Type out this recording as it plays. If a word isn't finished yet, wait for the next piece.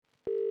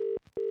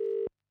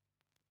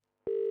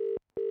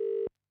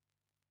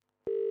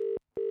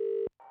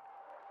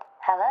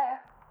Hello.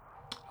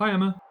 Hi,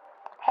 Emma.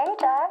 Hey,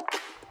 Jack.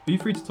 Are you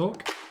free to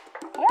talk?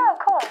 Yeah, of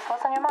course.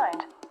 What's on your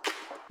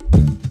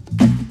mind?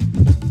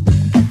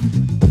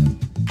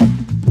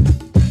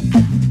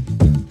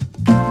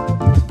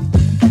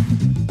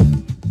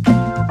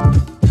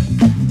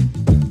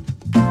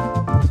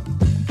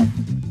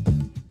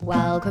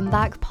 Welcome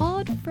back,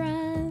 pod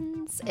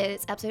friends.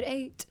 It's episode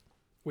 8.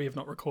 We have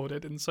not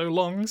recorded in so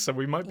long, so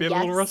we might be a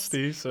little Yes.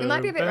 rusty, so We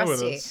might be a bit bear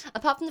with rusty. us.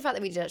 Apart from the fact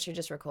that we did actually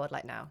just record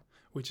like now.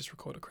 We just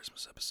recorded a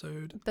Christmas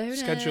episode.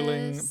 Bonus.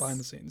 Scheduling behind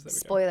the scenes. There we go.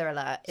 Spoiler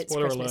alert, it's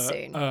Spoiler Christmas alert.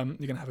 soon.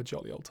 You're going to have a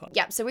jolly old time.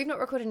 Yeah, so we've not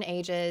recorded in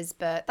ages,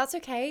 but that's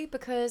okay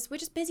because we're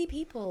just busy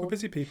people. We're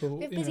busy people.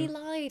 We have you busy know.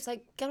 lives.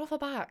 Like, get off our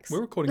backs. We're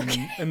recording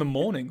in the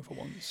morning for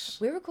once.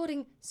 We're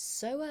recording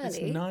so early. It's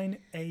 9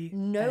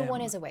 a.m. No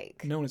one is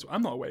awake. No one is.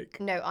 I'm not awake.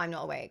 No, I'm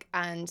not awake.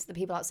 And the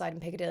people outside in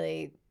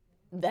Piccadilly,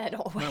 they're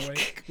not I'm awake. not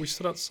awake. We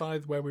stood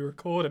outside where we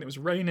record and it was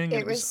raining.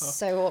 It was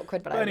so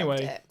awkward, but I anyway,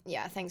 loved it.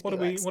 Yeah, thanks. What are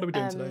we doing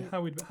BWorks. today? How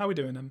are we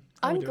doing, Em?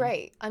 How are I'm we doing?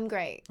 great. I'm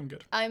great. I'm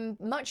good. I'm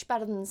much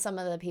better than some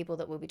of the people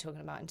that we'll be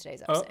talking about in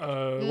today's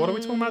episode. What are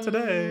we talking about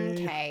today?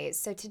 Okay,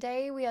 so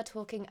today we are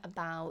talking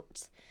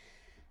about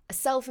a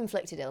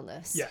self-inflicted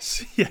illness.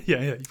 Yes. Yeah.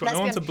 You've got Let's no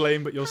one go. to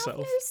blame but Have yourself.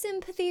 no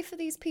sympathy for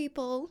these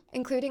people,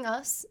 including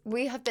us.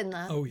 We have been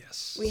there. Oh,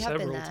 yes. We have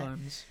been Several there.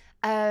 times.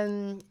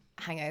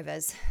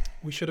 Hangovers.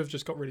 We should have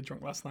just got really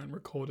drunk last night and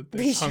recorded We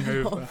this should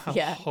hungover. have, How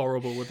yeah.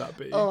 horrible would that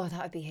be? Oh,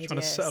 that would be hideous. Trying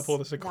to set up all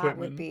this That would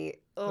equipment. be,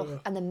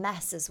 and the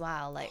mess as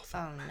well. Like,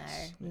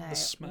 no. The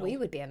smell. We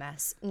would be a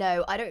mess.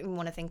 No, I don't even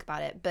want to think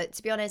about it. But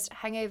to be honest,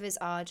 hangovers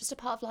are just a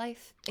part of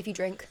life if you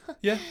drink.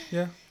 Yeah.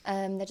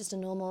 They're just a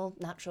normal,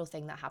 natural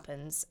thing that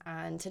happens.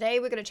 And today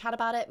we're going to chat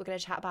about it. We're going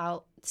to chat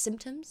about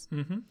symptoms.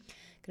 Mm-hmm.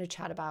 Going to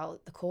chat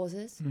about the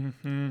causes.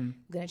 Mm-hmm.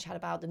 We're going to chat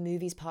about the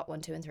movies part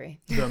 1, 2, and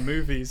 3. The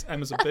movies.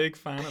 Emma's a big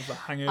fan of the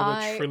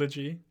Hangover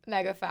trilogy.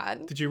 Mega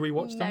fan. Did you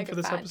rewatch them Mega for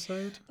this fan.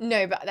 episode?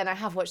 No, but then I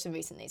have watched them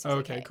recently. So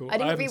it's Okay, cool. I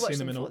didn't haven't rewatch seen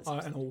them in before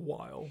this a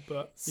while,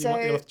 but So-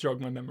 you'll have to jog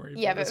my memory.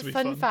 Yeah, but this will be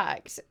fun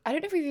fact, I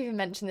don't know if we've even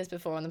mentioned this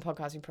before on the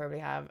podcast, we probably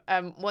have.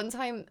 One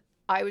time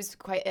I was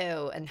quite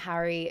ill and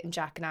Harry and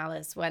Jack and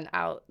Alice went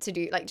out to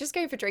do, like, just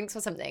go for drinks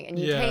or something. And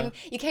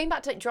you came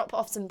back to, like, drop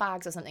off some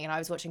bags or something and I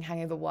was watching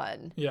Hangover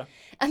 1. Yeah.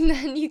 And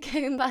then you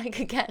came back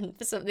again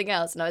for something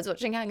else and I was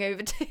watching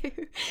Hangover 2.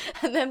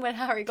 And then when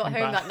Harry got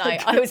home that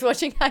night, I was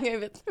watching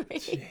Hangover 3.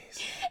 Jeez.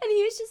 And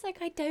he was just like,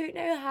 I don't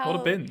know how. What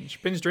a binge.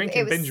 Binge drinking,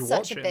 It was binge such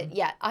watching. a bit.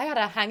 Yeah, I had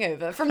a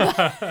hangover from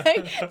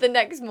that. The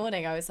next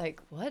morning. I was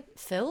like, "What?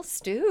 Phil?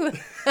 Stu?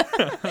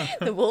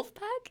 The wolf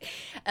pack?"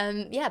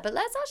 Yeah, but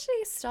let's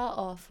actually start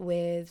off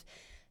with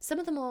some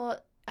of the more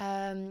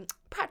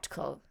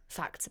practical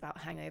facts about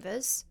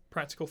hangovers.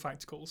 Practical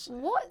facticals.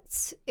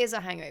 What is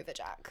a hangover,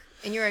 Jack?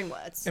 In your own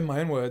words. In my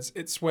own words,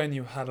 it's when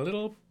you had a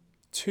little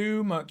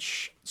too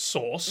much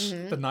sauce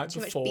the night Too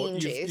much before. bean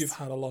juice. You've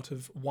had a lot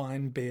of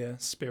wine, beer,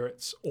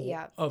 spirits, or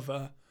Yeah.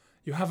 other.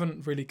 You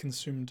haven't really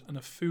consumed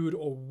enough food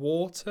or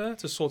water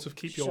to sort of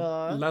keep your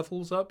Sure.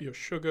 levels up, your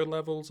sugar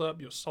levels up,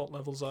 your salt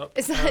levels up.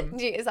 Is that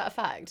a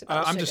fact?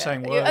 about I'm just sugar?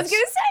 saying I was words.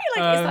 going to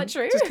say, like, is that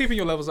true? Just keeping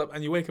your levels up,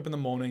 and you wake up in the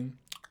morning,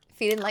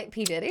 Feeling like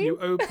P. Diddy? you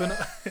open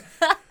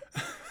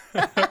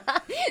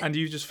and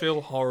you just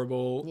feel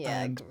horrible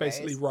Yeah, and gross.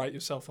 basically write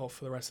yourself off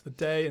for the rest of the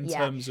day in Yeah.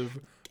 terms of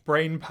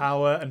brain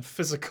power and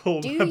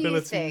physical Do you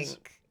abilities.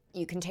 think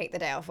you can take the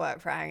day off work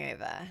for a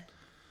hangover?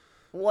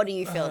 What do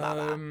you feel about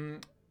that?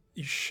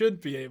 You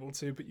should be able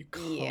to, but you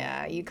can't.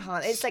 Yeah, you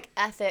can't. It's like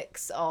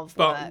ethics of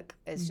But work.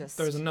 It's just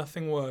There's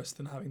nothing worse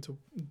than having to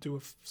do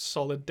a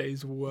solid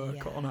day's work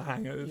Yeah. on a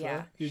hangover.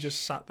 Yeah. You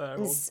just sat there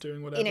or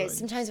doing whatever. you know, and-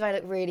 sometimes if I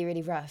look really,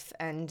 really rough,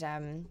 and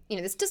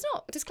this does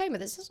not disclaimer.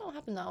 This does not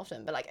happen that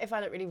often. But like, if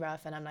I look really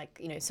rough, and I'm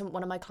like,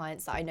 one of my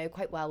clients that I know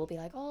quite well will be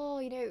like, oh,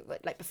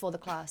 like before the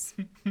class,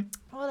 oh,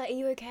 like, are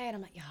you okay? And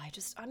I'm like, yeah,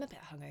 I'm a bit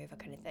hungover,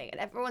 kind of thing.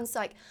 And everyone's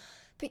like,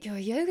 but you're a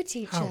yoga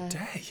teacher. How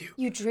dare you?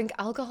 You drink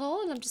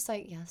alcohol? And I'm just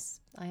like,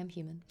 yes, I am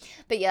human.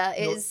 But yeah,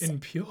 You're it's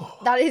impure.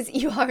 that is,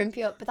 you are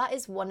impure. But that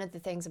is one of the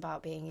things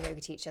about being a yoga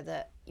teacher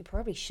that you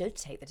probably should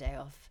take the day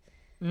off.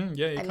 Yeah,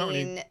 you I can't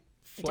mean, really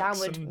flex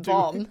downward and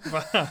bomb.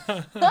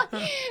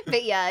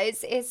 But yeah,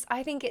 it's.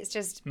 I think it's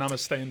just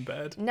Namaste in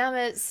bed.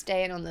 Nama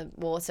staying on the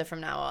water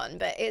from now on.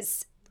 But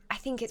I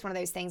think it's one of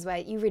those things where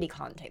you really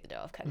can't take the day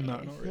off, can you? No,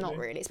 not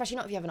really. Especially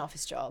not if you have an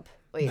office job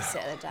where you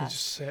sit at a You desk.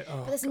 just say,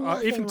 oh, there's God.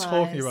 nothing Even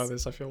talking worse. about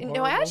this, I feel horrible.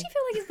 No, I actually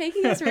feel like it's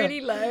making us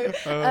really low.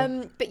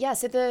 Oh. But yeah,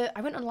 so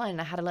I went online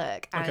and I had a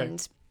look,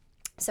 and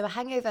so a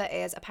hangover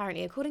is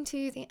apparently, according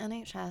to the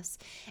NHS,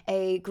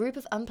 a group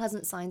of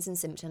unpleasant signs and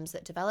symptoms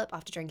that develop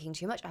after drinking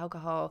too much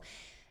alcohol.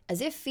 As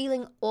if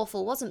feeling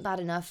awful wasn't bad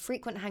enough,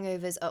 frequent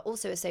hangovers are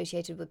also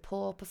associated with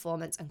poor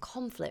performance and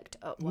conflict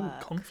at work.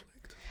 Conflict.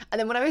 And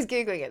then when I was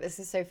Googling it, this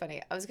is so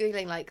funny. I was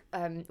Googling, like,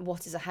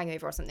 what is a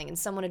hangover or something, and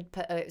someone had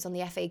put, it was on the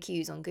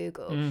FAQs on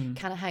Google,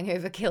 can a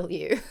hangover kill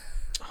you?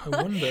 I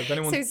wonder if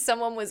anyone So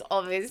someone was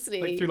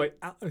obviously like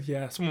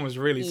through someone was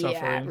really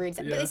suffering. really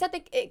sad. But they said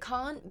that it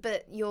can't,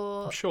 but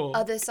your I'm sure.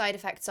 other side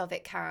effects of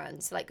it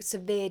can. So like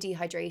severe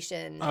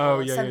dehydration Oh,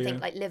 or yeah, something yeah.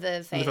 like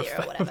liver failure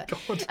or whatever.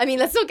 God. I mean,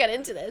 let's not get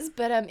into this,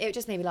 but it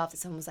just made me laugh that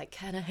someone was like,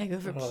 "Can a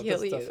hangover Oh, kill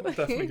that's you?"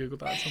 definitely Google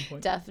that at some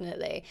point.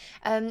 Definitely.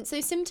 So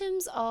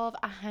symptoms of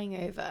a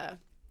hangover: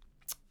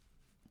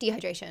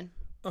 dehydration,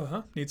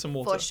 Need some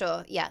water. for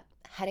sure. Yeah,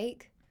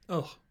 headache,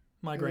 Oh,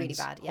 migraines. really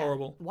bad. Yeah,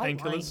 Horrible.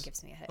 white wine Painkillers.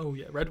 gives me a headache. Oh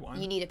yeah, red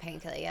wine. You need a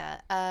painkiller. Yeah.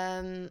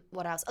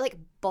 What else? Like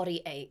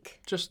body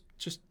ache. Just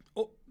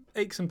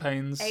aches and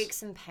pains.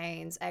 Aches and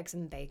pains, eggs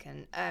and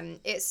bacon.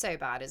 It's so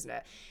bad, isn't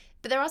it?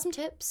 But there are some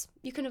tips.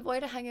 You can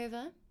avoid a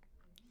hangover.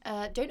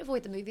 Don't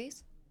avoid the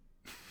movies.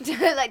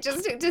 Like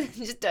just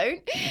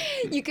don't.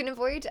 You can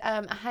avoid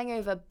a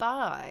hangover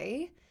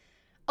by.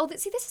 Oh,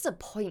 this is a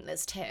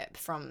pointless tip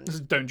from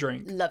Just don't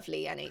drink.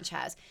 lovely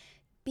NHS.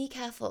 Be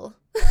careful.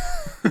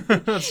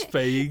 That's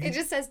vague. It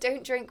just says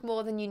don't drink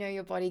more than you know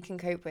your body can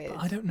cope with.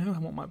 I don't know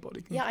what my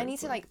body can. Yeah, I cope need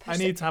to with. like push I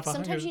need to have a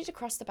sometimes hangover. you need to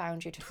cross the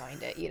boundary to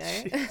find it, you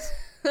know.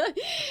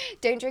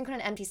 Don't drink on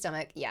an empty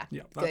stomach. Yeah,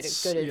 Yeah, good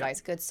that's- advice.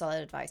 Good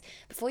solid advice.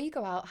 Before you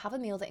go out, have a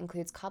meal that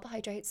includes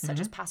carbohydrates such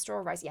as pasta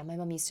or rice. Yeah, my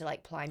mum used to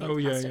like ply me Oh,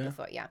 with yeah, pasta yeah.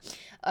 before.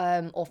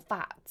 Yeah, or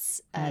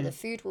fats. The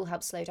food will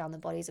help slow down the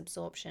body's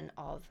absorption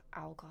of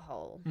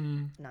alcohol.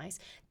 Nice.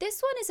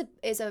 This one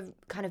is a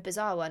kind of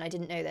bizarre one. I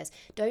didn't know this.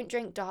 Don't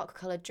drink dark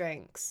colored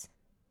drinks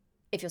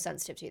if you're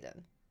sensitive to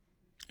them.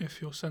 If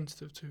you're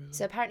sensitive to them.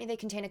 So apparently they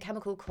contain a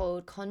chemical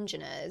called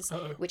congeners,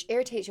 Uh-oh. which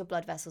irritates your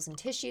blood vessels and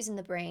tissues in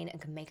the brain and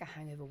can make a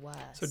hangover worse.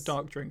 So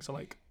dark drinks are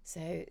like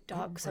So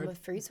dark summer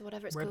fruits or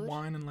whatever it's red called.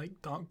 wine and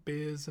like dark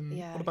beers and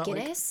Yeah. what about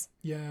Guinness,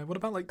 what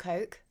about like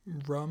Coke,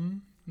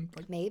 rum? And,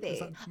 like, maybe. is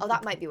that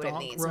That might be what it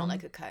dark means, rum? not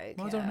like a Coke. Well,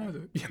 yeah. I don't know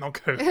though. Yeah, not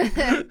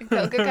Coke.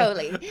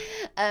 Coca-Cola.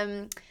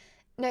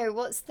 No,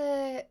 what's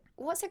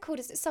it called?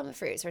 Is it summer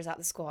fruits or is that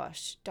the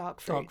squash? Dark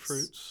fruits. Dark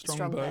fruits,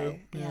 Strongbow,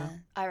 yeah.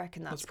 I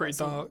reckon that's pretty got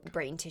some dark.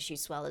 brain tissue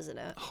swell, isn't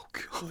it? Oh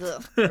god.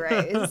 Ugh,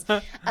 gross.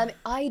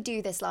 I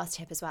do this last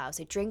tip as well.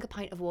 So drink a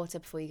pint of water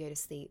before you go to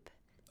sleep.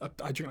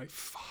 I drink like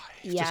 5.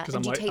 Yeah, just because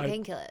and I'm do you like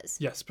take painkillers?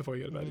 yes, before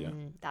you go to bed. Yeah.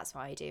 That's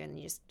what I do, and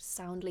you just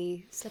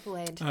soundly slip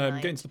away into the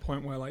night. Getting to the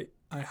point where like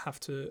I have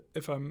to,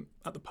 if I'm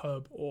at the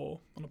pub or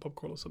on a pub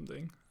crawl or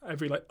something,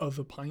 every like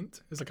other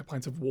pint is like a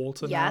pint of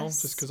water now,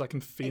 Yes, just because I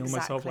can feel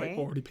myself like exactly.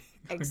 already being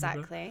hungover.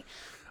 Exactly.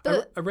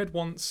 I read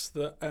once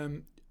that I don't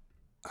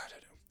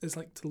know, it's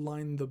like to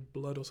line the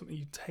blood or something.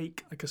 You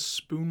take like a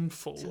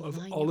spoonful of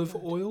line your olive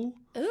blood. oil.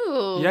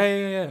 Ooh.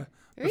 Yeah.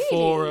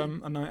 Before Really?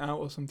 a night out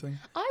or something.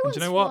 I And do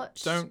you know once what?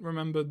 watched- Don't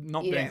remember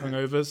not You being don't-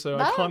 hungover, so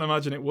I No. can't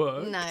imagine it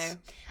works. No.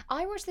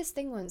 I watched this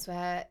thing once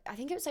where I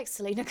think it was like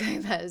Selena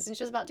Gomez and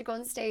she was about to go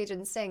on stage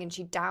and sing and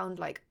she downed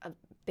like a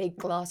big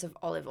glass of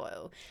olive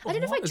oil. I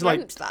don't know if I What? It's like-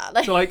 dreamt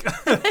that. To like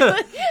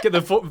get the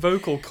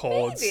vocal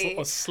cords Maybe.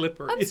 sort of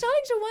slippery. I'm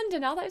starting to wonder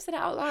now that I've said it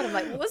out loud. I'm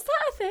like, was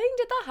that a thing?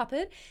 Did that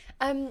happen?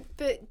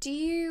 But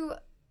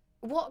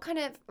what kind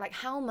of like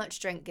how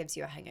much drink gives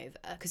you a hangover?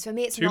 Because for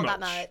me, it's Too not much,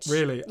 that much.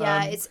 really.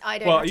 Yeah, I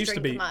don't. Well, have it used to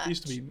drink be. much. It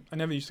used to be. I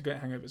never used to get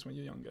hangovers when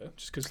you're younger,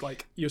 just because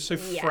like you're so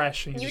Yeah.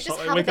 fresh and You you would just just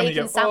like, have a wake up and you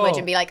bacon go, sandwich "Oh,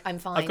 and be like, I'm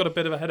fine. I've got a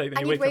bit of a headache. Then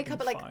and you you'd wake wake up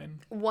and at you're like fine.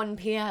 1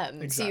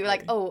 p.m. So you're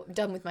like, Exactly. oh,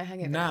 done with my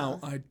hangover. Now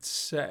I'd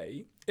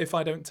say if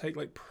I don't take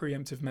like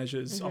preemptive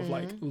measures of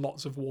like Mm-hmm.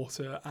 lots of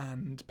water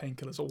and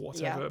painkillers or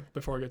whatever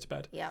before I go to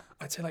bed, Yeah,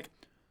 I'd say like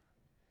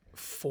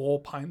 4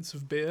 pints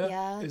of beer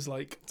Yeah. is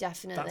like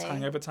definitely. that's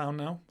hangover town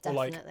now, or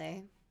like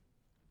Definitely.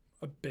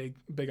 a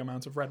big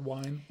amount of red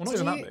wine. Well, not So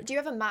even do that you, big. do you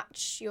ever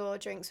match your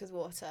drinks with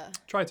water?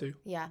 Try to.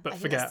 Yeah, But I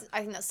think forget. I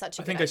think that's such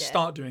a I good think I idea.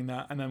 start doing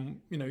that, and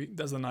then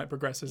as the night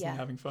progresses and Yeah. you're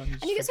having fun,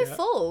 And you get so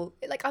full.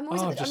 Like I'm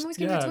always, Oh, I'm just- always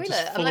going to the yeah, just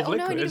toilet. I'm full like, of oh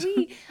no, I need a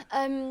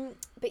liquid. wee.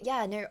 But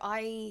yeah, no,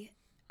 I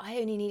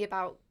only need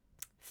about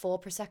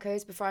 4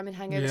 proseccos before I'm in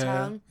hangover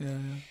town. Yeah.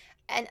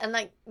 And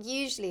like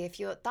usually if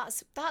you're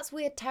that's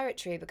weird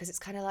territory because it's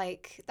kind of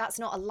like that's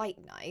not a light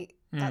night.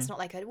 That's not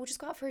like we'll just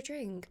go out for a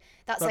drink.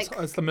 That's like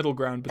That's the middle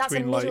ground that's a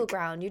between middle like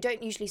ground. You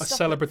don't usually a stop.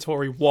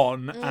 celebratory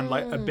one and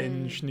like a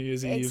binge New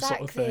Year's Eve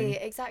sort of thing.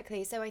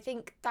 Exactly. So I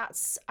think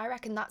I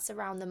reckon that's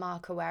around the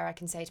marker where I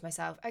can say to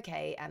myself,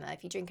 okay, Emma,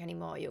 if you drink any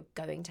more, you're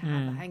going to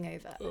have a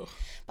hangover. Ugh.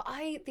 But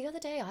the other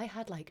day I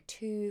had like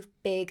 2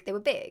 big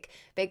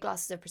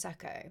glasses of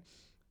Prosecco.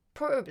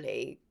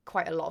 Probably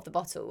quite a lot of the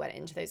bottle went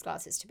into those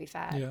glasses, to be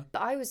fair. Yeah.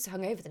 But I was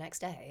hungover the next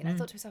day, and I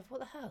thought to myself, "What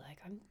the hell? Like,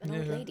 I'm an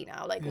old Yeah. lady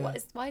now. Like, Yeah.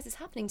 why is this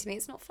happening to me?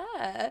 It's not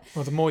fair."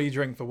 Well, the more you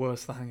drink, the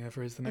worse the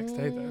hangover is the next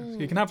day, though. So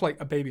you can have like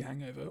a baby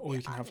hangover, or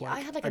you can have I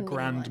like, had, like, a a mini one,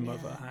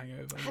 grandmother yeah.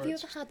 hangover. Have where you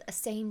it's ever had a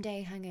same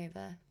day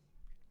hangover?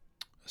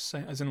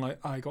 as in like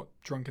I got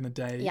drunk in the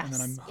day and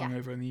then I'm Yes, yeah.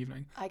 hungover in the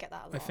evening? I get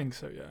that a lot. I think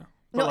so, yeah.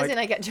 Not But, as in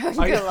I get drunk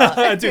I, a lot.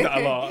 I do that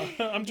a lot.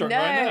 I'm drunk No,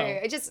 right now.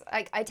 I just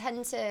I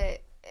tend to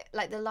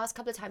like the last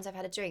couple of times I've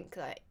had a drink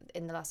like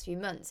in the last few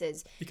months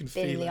is You can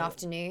been in feel the it.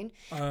 afternoon,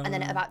 and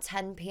then at about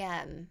 10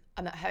 p.m.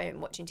 I'm at home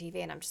watching TV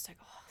and I'm just like,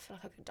 oh, I feel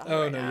like I could die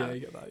Oh right no, now. yeah, you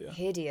get that, yeah.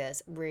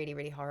 Hideous, really,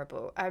 really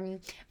horrible. But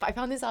I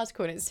found this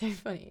article and it's so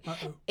funny.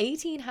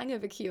 18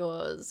 hangover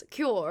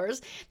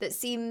cures that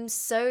seem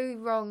so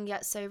wrong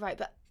yet so right.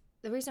 But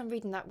the reason I'm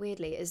reading that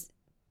weirdly is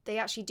they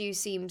actually do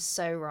seem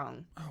so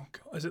wrong. Oh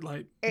god, is it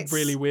like It's-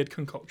 really weird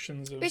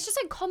concoctions of? It's just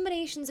like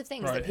combinations of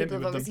things Right, that hit people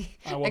me have with them.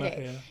 obviously. I want to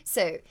Okay, hear.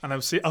 so And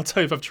I'll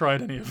tell you if I've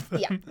tried any of them.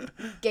 yeah,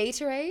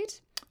 Gatorade,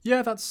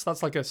 Yeah, that's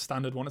like a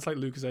standard one. It's like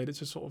Lucozade. It's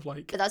just sort of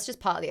like. but that's just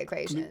part of the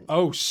equation.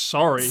 Oh,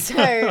 sorry.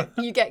 So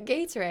you get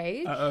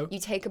Gatorade, Uh-oh. you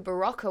take a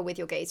Barocca with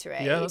your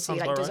Gatorade, Yeah, that so you sounds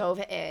like about right. dissolve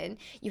it in.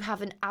 You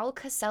have an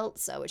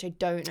Alka-Seltzer, which I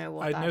don't know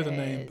what I that know the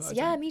name, is. but I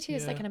Yeah, don't- me too.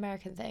 It's like yeah. an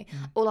American thing.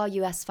 All our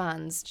US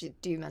fans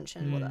do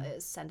mention what that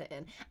is. Send it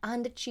in.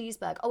 And a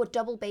cheeseburger. Oh, a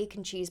double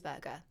bacon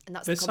cheeseburger, and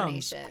that's This the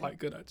sounds combination. quite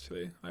good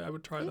actually. I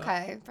would try that.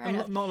 Okay, fair And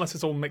enough. not unless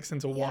it's all mixed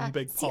into Yeah. one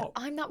big See, pot.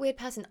 I'm that weird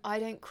person. I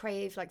don't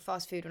crave like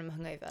fast food when I'm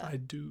hungover. I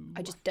do.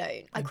 I just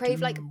don't. I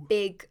crave like do.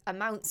 big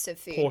amounts of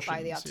food by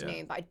Portions, the yeah.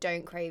 afternoon, but I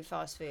don't crave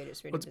fast food.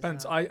 It's really Well, it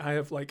depends. bizarre. I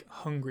have like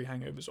hungry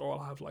hangovers, or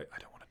I'll have like I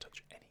don't want to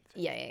touch anything.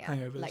 Yeah.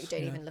 Hangovers, Like,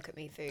 don't yeah. even look at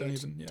me, food. Don't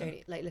even, yeah.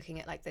 Don't like looking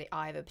at like the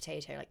eye of a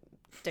potato. Like,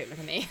 don't look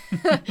at me.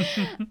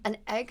 An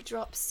egg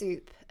drop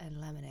soup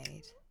and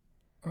lemonade.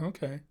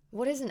 Okay.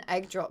 What is an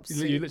egg drop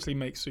soup? You literally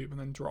make soup and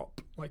then drop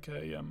like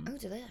a Oh,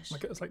 delish.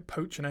 like it's like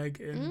poach an egg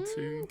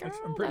into. I'm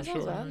Oh, pretty that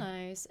sounds sure. well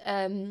nice.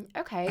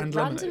 Okay. And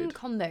Random lemonade.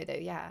 combo though,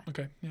 yeah.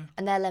 Okay. Yeah.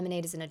 And their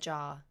lemonade is in a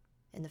jar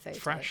in the photo.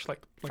 Fresh,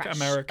 like Fresh.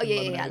 American Oh yeah,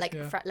 lemonade. yeah,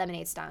 like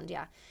lemonade stand,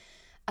 yeah.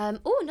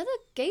 Oh, another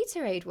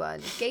Gatorade one.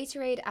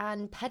 Gatorade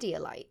and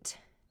Pedialyte.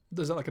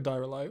 Is that like a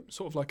Diarrhea?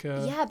 Sort of like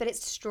a. Yeah, but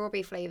it's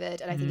strawberry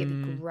flavored, and I think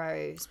it'd be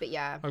gross. But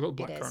yeah, I got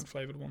the it is. blackcurrant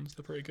flavored ones.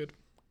 They're pretty good.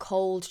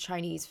 Cold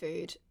Chinese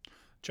food.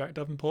 Jack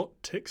Davenport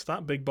ticks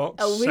that big box.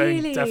 Oh, saying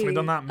really? definitely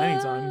done that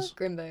many times.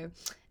 Grimbo.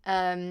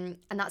 And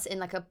that's in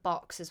like a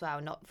box as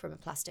well, not from a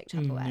plastic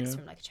Tupperware. It's yeah.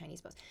 from like a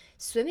Chinese box.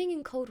 Swimming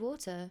in cold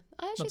water.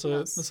 I actually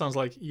That think sounds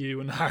like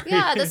you and Harry.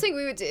 yeah, that's something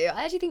we would do.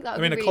 I actually think that I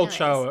would mean, be a really cold nice.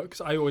 shower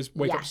because I always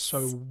wake up Yes, so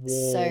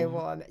warm. So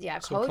warm. Yeah,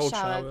 So cold, cold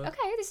shower. shower.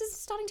 Okay, this is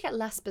starting to get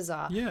less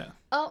bizarre. Yeah.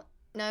 Oh,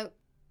 no.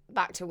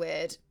 Back to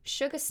weird.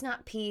 Sugar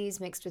snap peas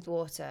mixed with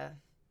water.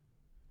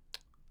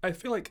 I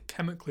feel like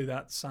chemically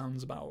that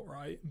sounds about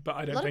right, but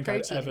I A don't lot think of I'd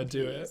protein ever in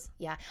do it. peas.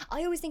 Yeah.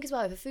 I always think as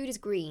well, if a food is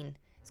green,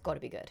 it's got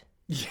to be good.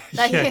 Yeah,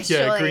 Like, yeah,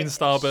 surely- green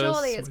starburst.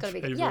 Surely it's my got to be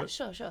good. favourite.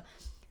 Yeah, sure.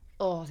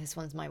 Oh, this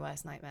one's my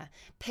worst nightmare.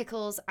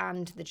 Pickles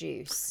and the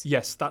juice.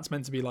 Yes, that's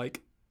meant to be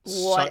like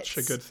What? such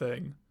a good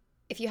thing.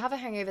 If you have a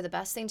hangover, the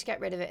best thing to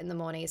get rid of it in the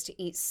morning is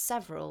to eat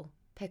several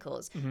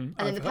pickles. Mhm. And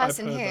then I've- the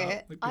person I've heard here,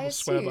 that. Like, I people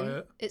swear by assume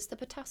it. it's the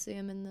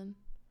potassium in them.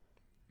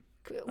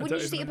 Wouldn't don't you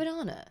just eat a even know.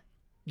 banana?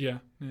 Yeah,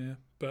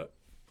 but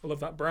I love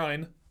that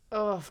brine.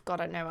 Oh,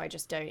 God, I know. I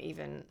just don't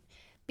even.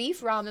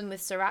 Beef ramen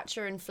with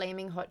sriracha and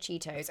flaming hot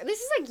Cheetos. And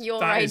this is like your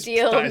That is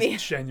ideal meal.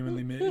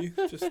 genuinely me.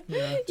 Just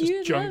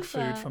You junk love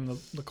food that. from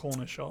the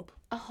corner shop.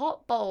 A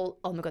hot bowl.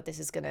 Oh my God, this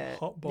is gonna.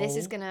 Hot This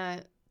is bowl?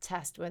 gonna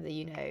test whether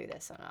you know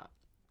this or not.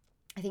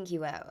 I think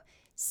you will.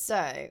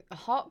 So, a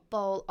hot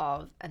bowl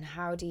of, and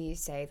how do you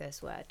say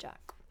this word,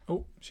 Jack?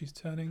 Oh, she's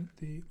turning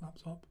the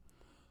laptop.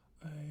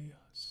 A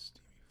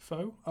steamy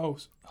faux. Oh,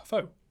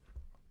 faux.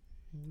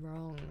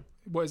 Wrong.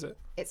 What is it?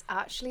 It's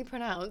actually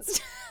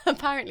pronounced,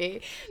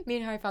 apparently, me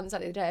and Harry found this out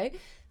the other day,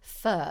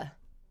 fur.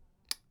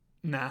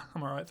 Nah,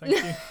 I'm alright, thank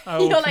you. I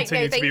will You're like,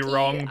 continue no, to be thank you.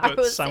 wrong, I but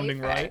will say sounding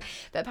fur. right.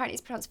 But apparently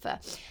it's pronounced fur.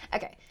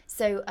 Okay,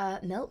 so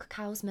milk,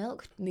 cow's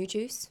milk, moo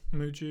juice.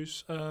 Moo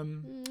juice.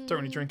 Don't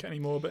really drink it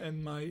anymore, but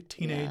in my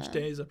teenage Yeah.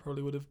 days, I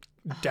probably would have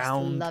I used to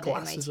downed love it in my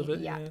glasses of teen-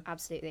 it. Yeah,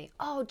 absolutely.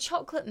 Oh,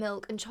 chocolate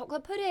milk and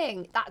chocolate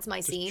pudding. That's my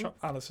Just scene.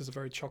 Alice is a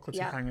very chocolatey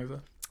Yeah.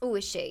 hangover. Oh,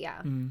 is she?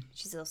 Yeah. Mm.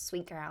 She's a little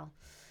sweet girl.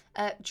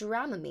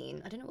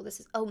 Dramamine. I don't know what this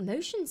is. Oh,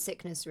 motion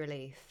sickness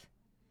relief.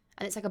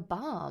 And it's like a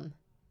balm.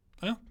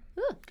 Oh,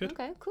 Ooh, good.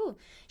 Okay, cool.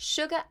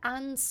 Sugar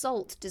and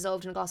salt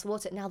dissolved in a glass of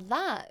water. Now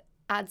that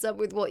adds up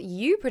with what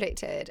you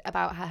predicted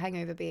about her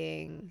hangover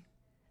being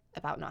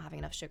about not having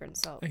enough sugar and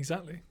salt.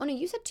 exactly. Oh no,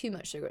 you said too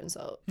much sugar and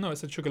salt. No, I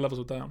said sugar levels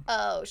were down.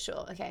 Oh,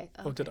 sure. Okay.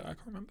 Oh, Or did I? I can't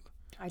remember.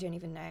 I don't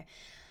even know.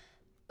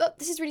 But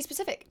this is really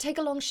specific. Take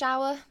a long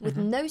shower with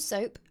no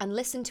soap and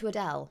listen to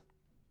Adele.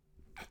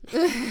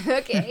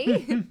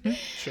 Okay.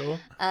 Sure.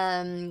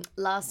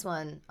 Last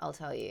one, I'll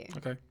tell you.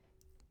 Okay.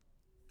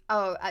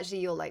 Oh, actually,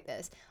 you'll like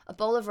this. A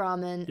bowl of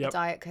ramen, a Yep.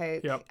 Diet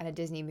Coke, Yep. and a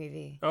Disney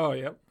movie. Oh,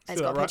 yep. And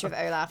it's got a picture of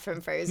Olaf from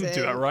Frozen.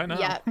 Do that right now.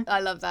 Yeah, I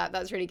love that.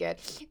 That's really good.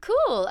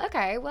 Cool.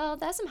 Okay, well,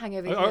 there's some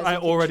hangover. I cures we can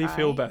already try.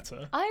 feel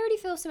better. I already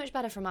feel so much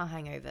better from our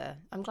hangover.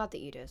 I'm glad that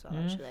you do as well,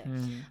 actually.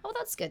 Mhm. Oh,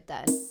 that's good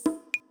then.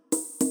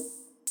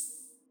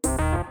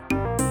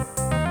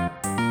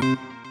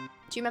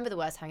 Do you remember the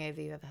worst hangover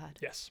you ever had?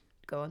 Yes.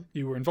 Go on.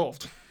 You were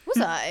involved. Was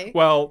I?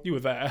 Well, you were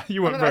there. You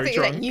Oh weren't my God, I very thought you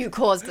were drunk. like, you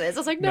caused this. I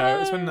was like, no. No,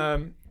 it's when I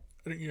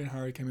think you and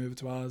Harry came over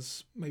to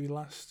ours maybe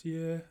last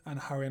year, and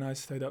Harry and I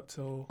stayed up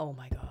till Oh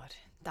my God.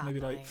 That maybe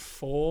night. like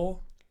 4,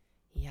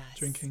 Yes.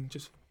 drinking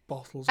just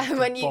bottles. And Of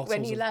when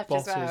bottles you of left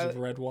as bottles well, of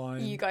red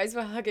wine. You guys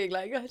were hugging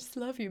like, I just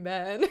love you,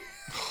 man.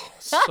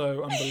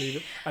 So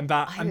unbelievable. And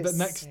the was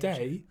next so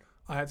day,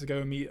 I had to go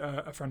and meet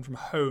a friend from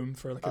home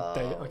for like a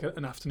day, like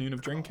an afternoon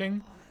of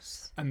drinking.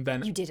 And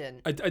then You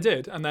didn't. I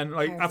did. And then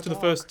like Hair of after the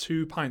the first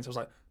 2 pints, I was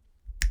like,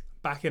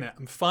 back in it.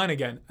 I'm fine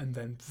again. And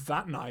then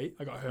that night,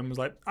 I got home and was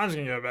like, I'm just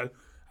gonna go to bed.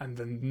 And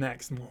then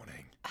next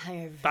morning,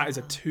 Hangover. that is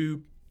a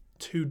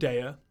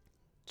two-dayer,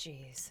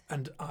 Jeez.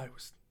 and I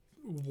was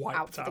Out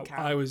wiped for the out.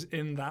 count. I was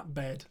in that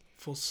bed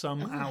for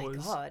some Oh hours.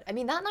 my god! I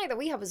mean, that night that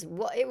we had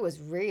it was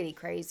really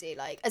crazy.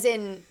 Like, as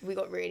in, we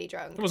got really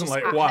drunk. It wasn't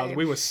just like at wild. home.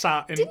 We were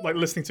sat in like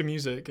listening to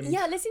music and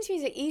Yeah, listening to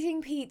music,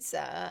 eating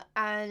pizza,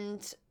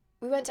 and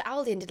we went to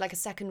Aldi and did like a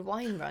second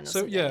wine run. Or so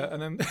something. yeah,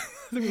 and then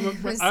I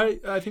think, was-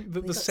 I think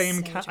the got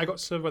same so I got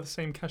served by the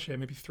same cashier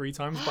maybe 3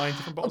 times buying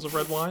different bottles of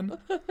red wine.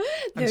 No,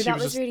 And she that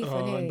was was just, really oh,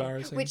 funny.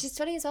 embarrassing. Which is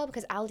funny as well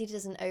because Aldi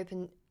doesn't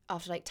open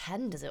after like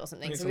 10, does it, or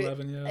something? I think So it's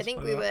 11, yeah. I think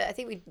something we like that. were. I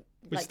think we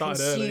like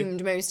started early.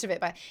 consumed most of it,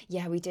 but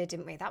yeah, we did,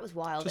 didn't we? That was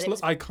wild. Just But look,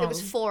 it was, I can't. It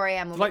was 4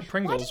 a.m. Like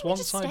Pringles, Why didn't we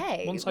just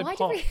stay? once I Why did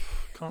pop, we-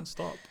 can't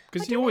stop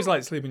because you always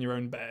like sleep in your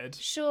own bed.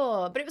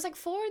 Sure, but it was like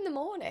 4 in the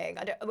morning.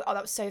 Oh,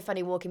 that was so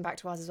funny walking back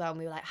to ours as well. And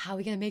we were like, how are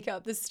we going to make it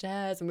up the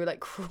stairs? And we were like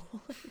crawling.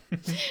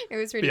 It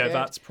was really But yeah, good.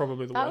 that's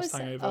probably the That worst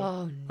was- hangover.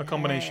 oh, A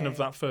combination of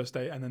no. that first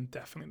day and then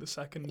definitely the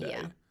second day.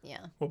 Yeah,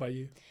 yeah. What about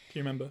you? Do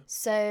you remember?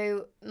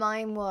 So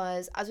mine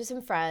was, I was with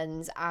some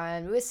friends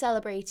and we were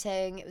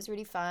celebrating. It was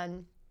really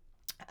fun.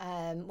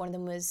 One of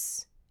them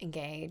was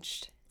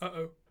engaged.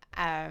 Uh-oh.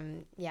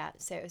 Yeah,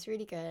 so it was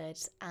really good.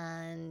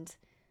 And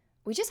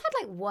we just had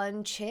like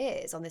one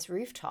cheers on this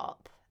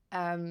rooftop.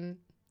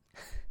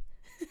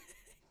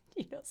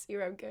 You not see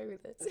where I'm going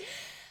with this.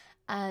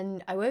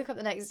 And I woke up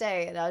the next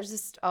day and I was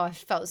just, I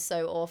felt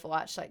so awful.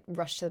 I actually like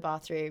rushed to the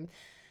bathroom.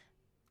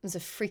 There's a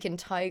freaking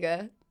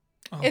tiger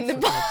Oh, in the for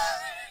bath. God's-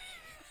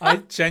 I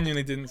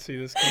genuinely didn't see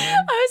this coming. I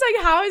was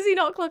like, how is he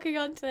not clocking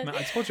onto it? Man,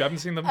 I told you I haven't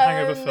seen the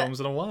hangover films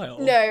in a while.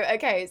 No,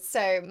 okay,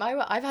 so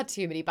I've had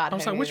too many bad I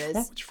was like, which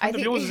hangovers. friend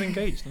of yours is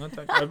engaged? And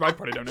I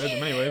probably don't know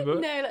them anyway, but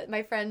No, like,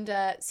 my friend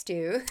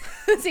Stu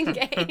was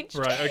engaged.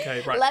 right,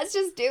 okay, right. Let's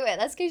just do it.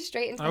 Let's go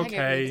straight into the hangover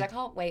Okay. because I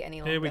can't wait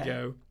any longer. Here we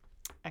go.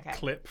 Okay.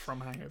 Clip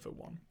from Hangover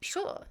 1.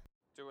 Sure.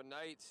 To a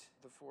night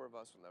the 4 of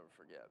us will never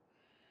forget.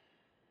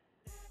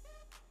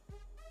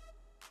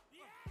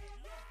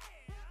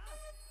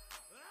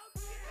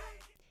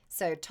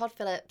 So Todd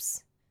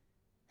Phillips,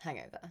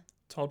 Hangover,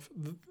 Todd,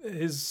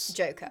 his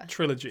Joker.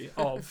 trilogy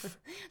of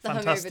The Hungover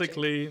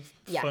fantastically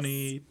Yes.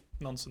 funny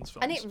nonsense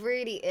films. And it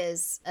really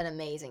is an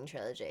amazing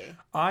trilogy.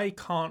 I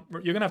can't.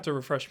 You're gonna have to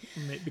refresh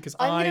me because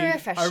I'm gonna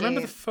refresh I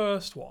remember you. the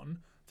first one,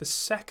 the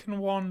second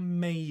one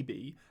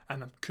maybe,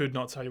 and I could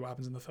not tell you what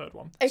happens in the third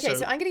one. Okay,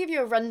 so I'm going to give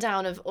you a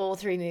rundown of all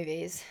 3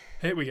 movies.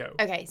 here we go.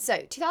 Okay, so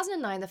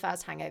 2009, the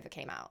first Hangover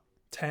came out.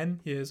 10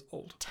 years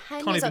old.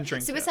 10 Can't years even old.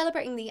 drink So we're yet.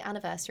 celebrating the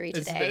anniversary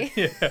It's today.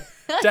 yeah,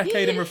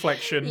 decade in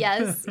reflection.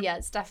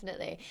 Yes,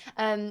 definitely.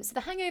 So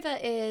The Hangover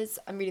is,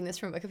 I'm reading this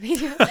from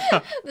Wikipedia,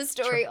 the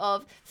story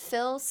of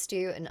Phil,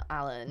 Stu, and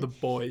Alan. The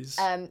boys.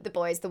 The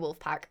boys, the wolf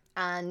pack,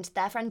 and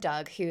their friend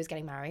Doug, who is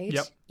getting married.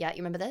 Yep. Yeah, you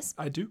remember this?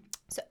 I do.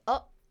 So,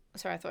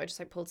 sorry, I thought I just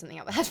like pulled something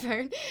out the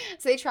headphone.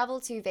 So they travel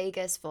to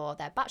Vegas for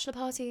their bachelor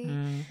party.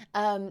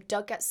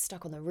 Doug gets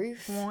stuck on the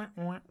roof. And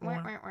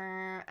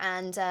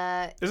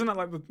Isn't that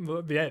like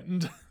the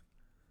end?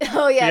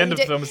 oh yeah, the end you of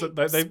the don't- film is that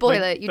they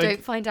spoiler, you they,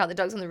 don't find out the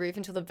dog's on the roof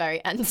until the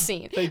very end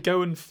scene. They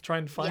go and try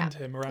and find Yeah.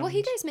 him around. Well,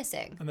 he goes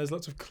missing. And there's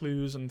lots of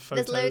clues and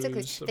photos. There's loads of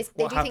clues. They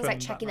what do things like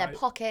happened checking that their night.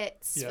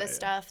 pockets Yeah, for yeah.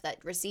 stuff, like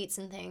receipts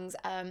and things.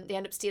 They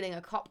end up stealing a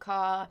cop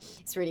car.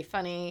 It's really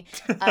funny.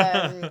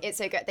 It's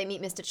so good. They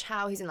meet Mr.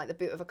 Chow, who's in like the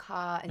boot of a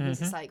car, and he's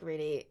this like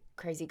really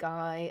crazy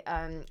guy.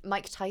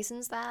 Mike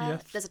Tyson's there.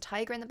 Yes. There's a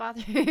tiger in the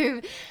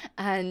bathroom,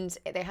 and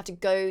they have to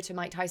go to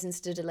Mike Tyson's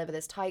to deliver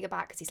this tiger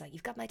back because he's like,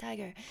 "You've got my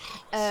tiger."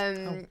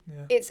 yeah.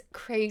 It's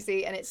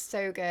crazy and it's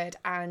so good.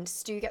 And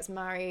Stu gets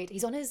married.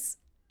 He's on his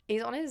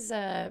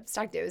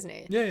stag do, isn't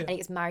he? Yeah, yeah. And he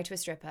gets married to a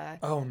stripper.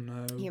 Oh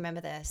no. You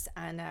remember this,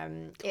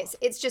 and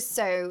it's just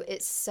so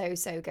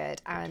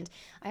good. And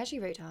I actually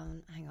wrote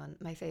down, hang on,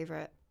 my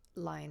favorite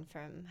line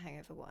from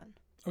Hangover 1.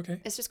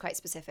 Okay. It's just quite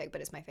specific, but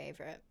it's my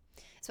favorite.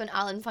 It's when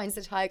Alan finds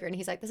the tiger and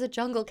he's like, "There's a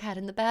jungle cat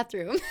in the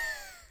bathroom."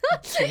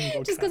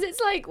 Jungle Just cat. because it's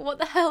like, what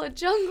the hell, a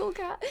jungle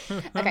cat?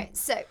 Okay,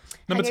 so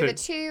Number Hangover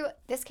 2. 2.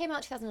 This came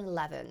out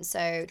 2011,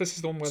 so This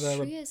is the one where they're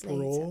 2 years later.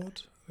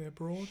 abroad. They're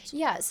abroad.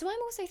 Yeah, so I'm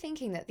also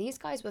thinking that these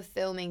guys were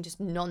filming just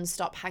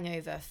non-stop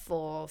Hangover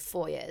for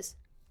 4 years,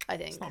 I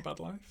think. It's not a bad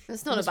life.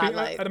 It's not a Honestly, bad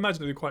life. I'd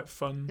imagine it'd be quite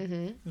fun,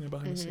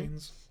 behind the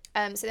scenes.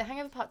 So the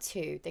Hangover Part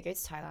 2, they go to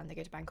Thailand, they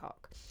go to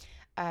Bangkok.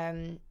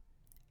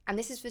 And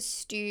this is for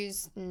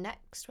Stu's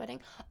next wedding.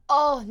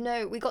 Oh,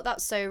 no, we got that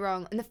so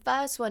wrong. In the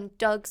first one,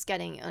 Doug's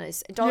getting on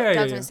his... Doug's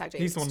on his stag do.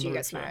 He's the one Stu on the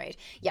gets roof, yeah. married.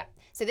 Yeah.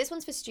 So this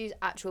one's for Stu's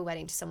actual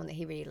wedding to someone that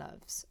he really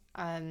loves.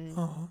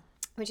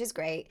 Which is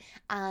great.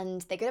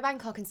 And they go to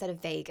Bangkok instead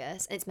of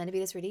Vegas. And it's meant to be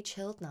this really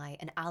chilled night.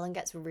 And Alan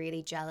gets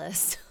really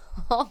jealous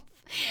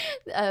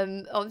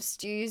of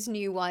Stu's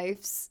new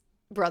wife's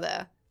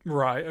brother.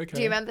 Right. Okay.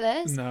 Do you remember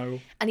this? No.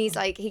 And he's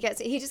like, he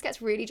just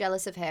gets really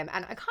jealous of him.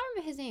 And I can't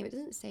remember his name. It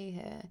doesn't say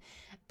here.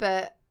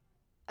 But,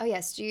 oh yeah,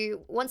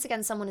 Stu, once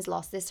again, someone is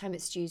lost. This time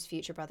it's Stu's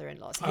future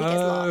brother-in-law. So he gets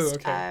lost.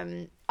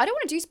 Okay. I don't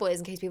want to do spoilers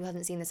in case people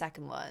haven't seen the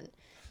second one.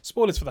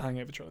 Spoilers for the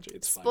Hangover trilogy.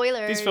 It's fine.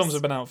 Spoilers. These films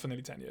have been out for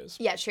nearly 10 years.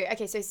 Yeah, true.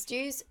 Okay, so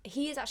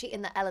he is actually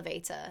in the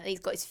elevator and he's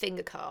got his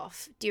finger cut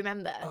off. Do you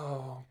remember?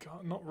 Oh,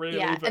 God, not really.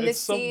 Yeah, but and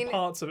it's the scene- some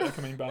parts of it are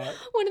coming back.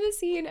 One of the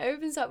scene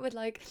opens up with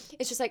like,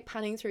 it's just like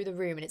panning through the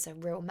room and it's a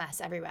real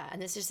mess everywhere. And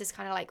there's just this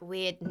kind of like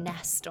weird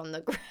nest on the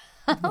ground.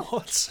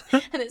 What?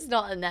 And it's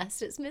not a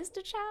nest, it's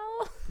Mr.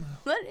 Chow.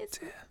 But it's,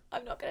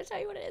 I'm not going to tell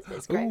you what it is, but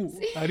it's great.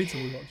 Ooh, I need to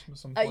rewatch them at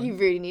some point. You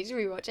really need to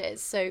rewatch it.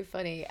 It's so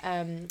funny.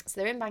 So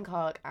they're in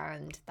Bangkok,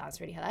 and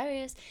that's really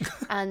hilarious.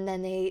 And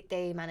then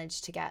they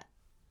manage to get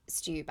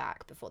Stu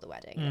back before the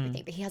wedding and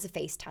everything. But he has a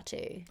face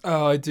tattoo.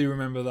 Oh, I do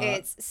remember that.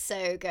 It's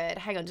so good.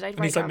 Hang on, did I write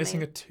and he's like down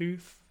missing my- a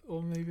tooth,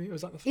 or maybe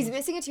was that the first? He's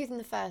missing a tooth in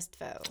the first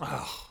film.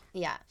 Oh,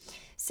 Yeah.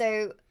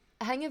 So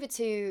Hangover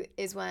 2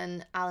 is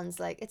when Alan's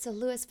like, it's a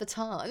Louis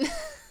Vuitton.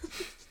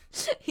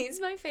 He's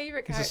my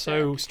favourite this character. is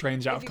so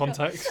strange out of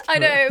context. I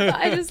know, but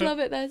I just love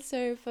it. They're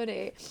so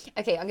funny.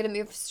 Okay, I'm going to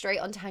move straight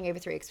on to Hangover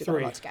 3 because we've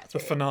got a lot to get the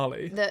through.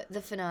 finale.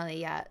 The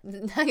finale, yeah.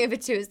 Hangover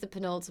 2 is the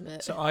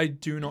penultimate. So I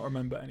do not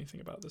remember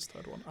anything about this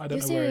third one. I don't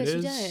You're know where it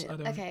serious, is. you I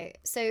don't? don't. Okay,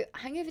 so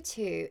Hangover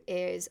 2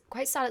 is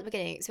quite sad at the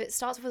beginning. So it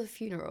starts with a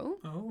funeral,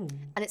 Oh.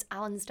 and it's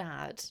Alan's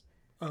dad.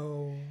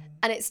 Oh.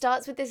 And it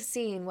starts with this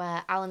scene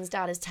where Alan's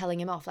dad is telling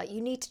him off, like, you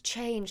need to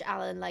change,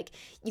 Alan. Like,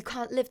 you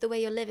can't live the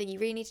way you're living. You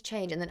really need to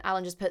change. And then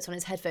Alan just puts on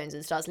his headphones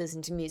and starts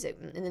listening to music.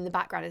 And in the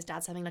background, his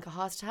dad's having like a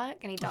heart attack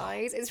and he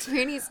dies. It's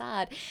really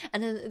sad.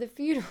 And then at the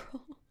funeral,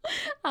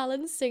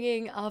 Alan's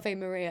singing Ave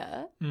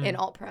Maria in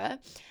opera.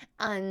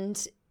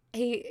 And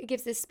he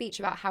gives this speech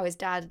about how his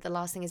dad, the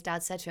last thing his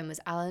dad said to him was,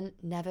 Alan,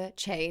 never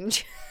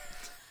change.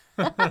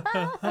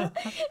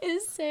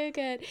 It's so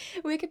good.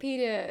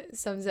 Wikipedia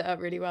sums it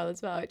up really well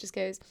as well. It just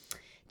goes,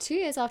 2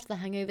 years after The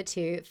Hangover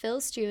 2,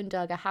 Phil, Stu and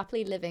Doug are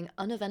happily living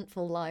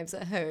uneventful lives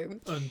at home.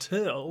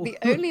 Until. The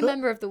only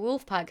member of the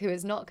wolf pack who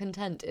is not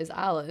content is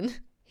Alan.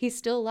 He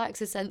still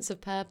lacks a sense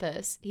of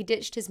purpose. He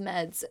ditched his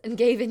meds and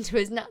gave in to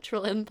his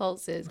natural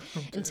impulses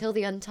until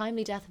the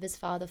untimely death of his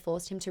father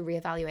forced him to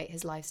reevaluate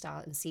his lifestyle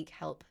and seek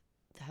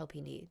the help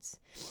he needs.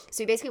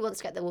 So he basically wants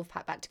to get the wolf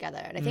pack back together.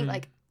 And I think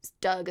like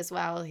Doug as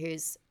well,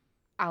 who's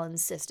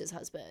Alan's sister's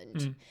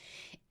husband,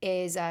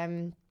 is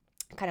kind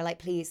of like,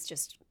 please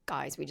just,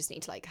 guys, we just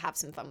need to like have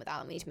some fun with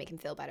Alan. We need to make him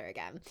feel better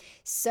again.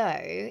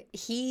 So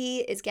he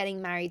is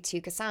getting married to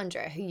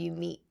Cassandra, who you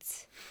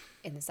meet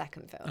in the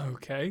second film.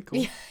 Okay,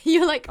 cool.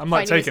 You're like, I'm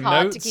like finding taking it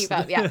hard notes. to keep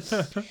up. Yeah.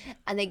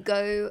 And they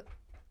go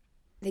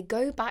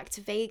back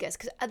to Vegas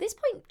because at this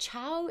point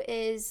Chow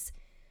is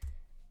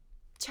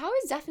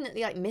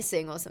definitely like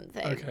missing or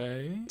something.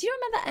 Okay. Do you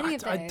remember any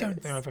of those? I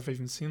don't think I've ever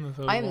even seen the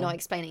third I am one. not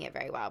explaining it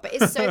very well, but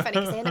it's so funny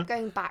because they end up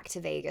going back to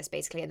Vegas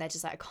basically, and they're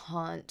just like, I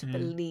can't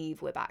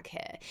believe we're back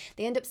here.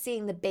 They end up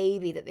seeing the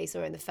baby that they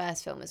saw in the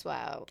first film as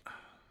well.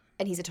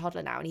 And he's a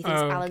toddler now, and he thinks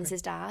Oh, okay. Alan's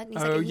his dad. And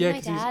he's Oh, like, are you yeah, my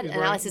 'cause he's- dad? he's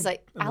And Alice is wearing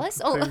like, a Alice?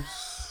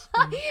 papoose.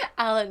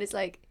 Alan is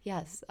like,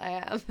 yes, I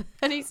am.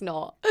 And he's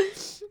not.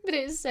 But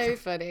it's so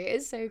funny.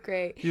 It's so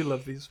great. You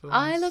love these films.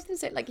 I love them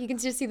so, like, you can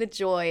just see the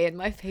joy in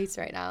my face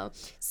right now.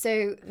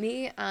 So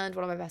me and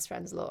one of my best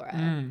friends,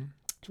 Laura,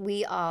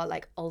 we are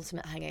like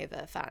ultimate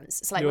Hangover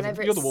fans. So like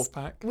whenever you're the wolf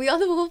pack. we are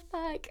the wolf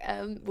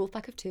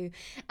pack of 2,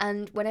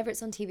 and whenever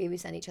it's on TV, we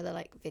send each other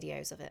like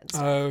videos of it and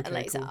stuff, Oh, okay, and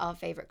like cool. our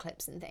favorite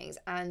clips and things.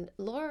 And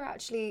Laura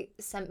actually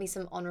sent me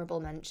some honourable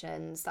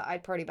mentions that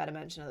I'd probably better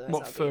mention, otherwise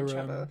What I'll be in for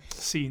trouble.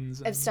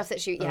 scenes? Of and- stuff that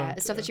she, yeah, Oh,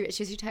 stuff that okay.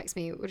 she text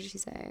me. What did she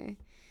say?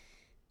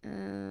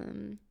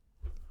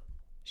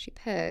 She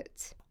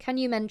put, "Can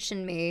you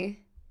mention me?"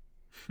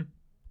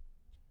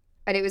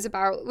 And it was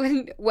about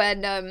when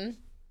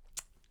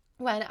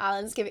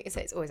Alan's giving, so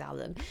it's always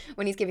Alan,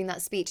 when he's giving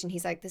that speech and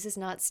he's like, this is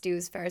not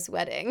Stu's first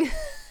wedding.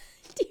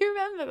 Do you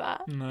remember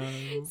that?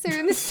 No. So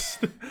in this,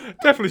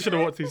 Definitely should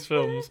have watched these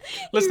films.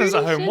 Listeners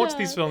really at home, should watch have.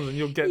 these films and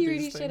you'll get you these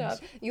really things. should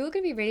have. You're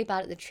going to be really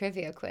bad at the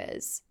trivia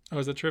quiz. Oh,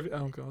 is it trivia?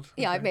 Oh, God.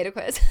 Yeah, Okay. I've made a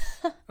quiz.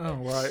 Oh,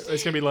 right. It's going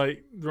to be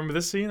like, remember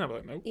this scene? I'm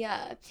like, nope.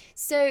 Yeah.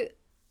 So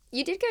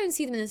you did go and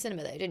see them in the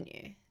cinema though, didn't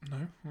you? No.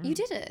 You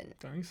didn't.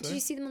 Don't think so. Did you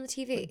see them on the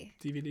TV?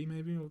 DVD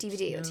maybe? Or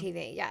DVD yeah. or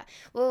TV, yeah.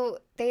 Well,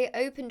 they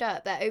opened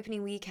up their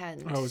opening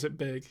weekend. Oh, is it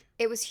big?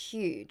 It was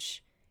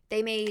huge.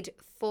 They made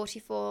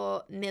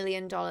 $44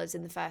 million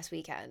in the first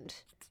weekend,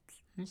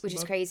 That's which not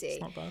is bad. crazy.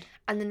 It's not bad.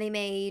 And then they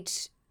made,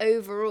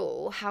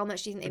 overall, how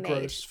much do you think The they made?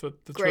 gross for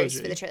the Gross trilogy.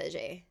 for the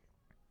trilogy.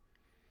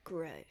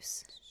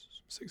 Gross.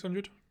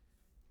 600?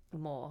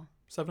 More.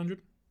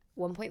 700?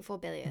 1.4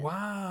 billion.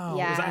 Wow.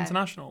 Yeah. Is that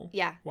international?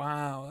 Yeah.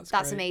 Wow. That's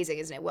That's great. amazing,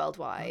 isn't it?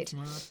 Worldwide. That's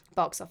mad.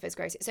 Box office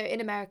gross. So in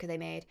America they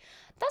made,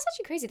 that's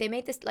actually crazy. They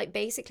made this like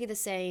basically the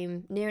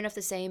same, near enough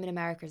the same in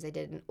America as they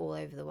did in all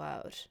over the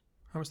world.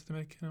 How much did they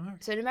make in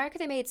America? So in America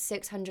they made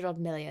 600 odd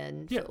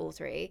million for Yeah. all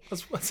three.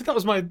 That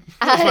was my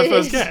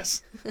first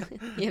guess.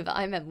 Yeah, but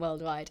I meant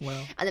worldwide.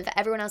 Wow. And then for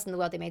everyone else in the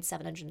world, they made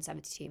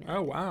 772 million.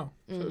 Oh wow.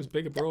 So it was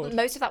big abroad.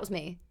 Most of that was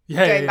me.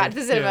 Yeah, Going yeah, back to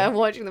the cinema yeah. and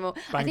watching them all.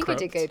 I think I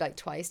did go Bankrupt. like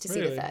twice to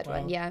see Really? the third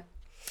one. Wow. Yeah.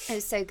 It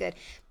was so good.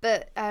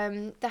 But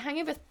The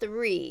Hangover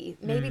 3,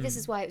 maybe this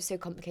is why it was so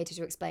complicated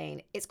to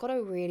explain. It's got a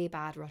really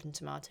bad Rotten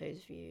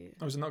Tomatoes view.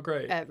 Oh, is it not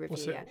great? Review,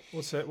 What's yeah.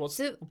 it? What's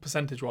So-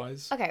 percentage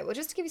wise? Okay, well,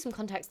 just to give you some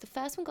context, the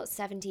first one got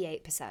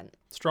 78%.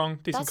 Strong,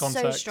 decent That's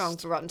so context. strong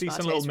for Rotten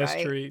Decent Tomatoes, little right?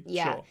 mystery.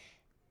 Yeah. Sure.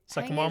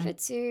 Second Hangover one.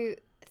 2,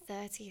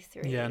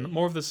 33. Yeah,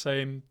 more of the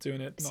same. Doing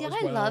it. Not See, as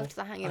I well. loved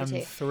The Hangover And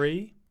 2.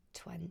 3.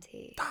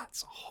 20.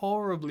 That's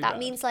horribly That bad.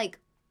 means like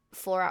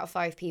 4 out of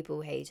 5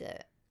 people hate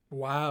it.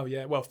 Wow,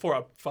 yeah. Well, 4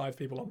 out of 5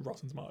 people on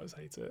Rotten Tomatoes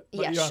hate it.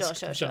 But Yeah, you ask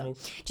sure. general,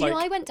 Do you know,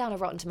 like, I went down a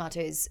Rotten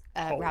Tomatoes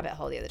rabbit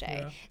hole the other day.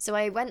 Yeah. So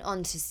I went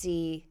on to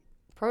see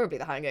probably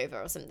The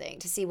Hangover or something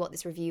to see what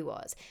this review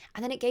was.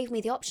 And then it gave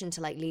me the option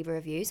to like leave a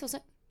review. So I was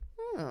like,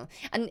 oh.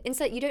 And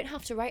instead, you don't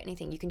have to write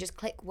anything. You can just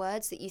click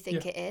words that you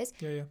think it is.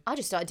 Yeah. I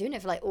just started doing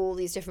it for like all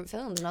these different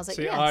films. And I was like,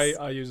 See, yes.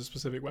 I use a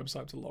specific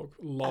website to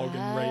log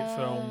and rate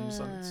films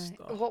and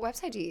stuff. What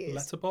website do you use?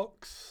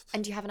 Letterboxd.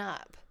 And do you have an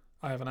app?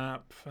 I have an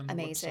app and a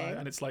Amazing. website,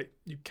 and it's like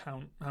you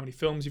count how many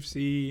films you've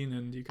seen,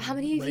 and you can. How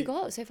many have you rate.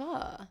 got so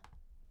far?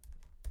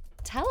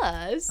 Tell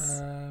us.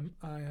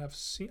 I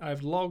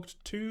have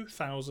logged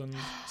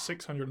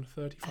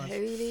 2,635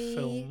 Holy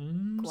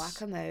films.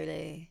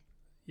 Guacamole.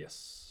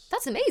 Yes,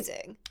 That's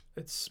amazing.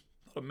 it's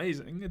not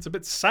amazing. It's a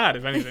bit sad,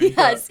 if anything.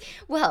 Yes.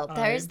 Well,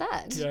 there I- is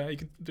that. Yeah, you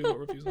can do little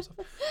reviews and stuff.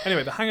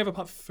 Anyway, The Hangover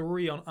Part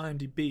 3 on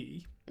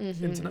IMDb.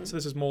 Mm-hmm. Internet. So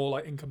this is more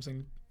like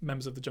encompassing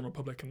members of the general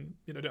public, and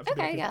don't have to be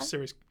Okay, like yeah. a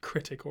serious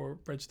critic or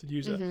registered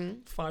user.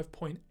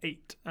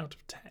 5.8 out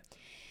of 10.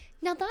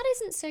 Now that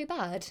isn't so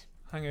bad.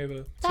 Hangover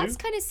 2. That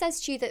kind of says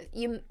to you that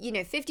you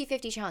know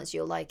 50-50 chance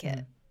you'll like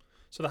it.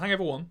 So The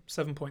Hangover 1,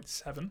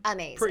 7.7.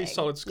 Amazing. Pretty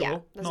solid score. Yeah,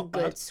 that's Not a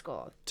good bad.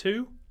 score. 2. Do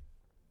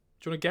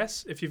you want to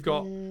guess? If you've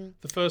got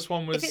the first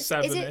one was If it's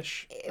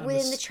 7-ish. is it and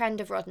within this- the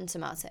trend of Rotten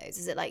Tomatoes?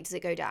 Is it like does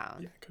it go down?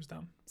 Yeah, it goes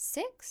down.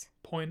 6?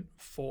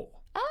 0.4.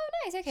 Oh,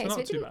 nice. Okay, So so not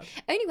it too didn't, bad.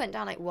 only went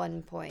down like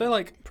 1 point. They're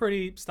like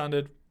pretty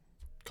standard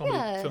comedy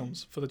Yeah.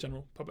 films for the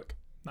general public.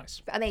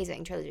 Nice.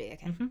 Amazing trilogy.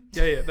 Okay.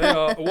 Yeah. They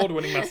are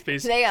award-winning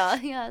masterpieces. They are,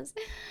 yes,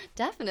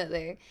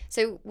 definitely.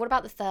 So, what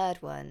about the third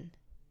one?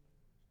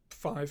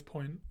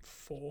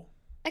 5.4.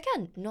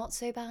 Again, not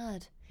so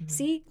bad. Mm-hmm.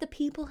 See, the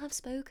people have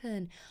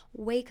spoken.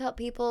 Wake up,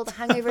 people. The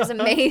Hangover is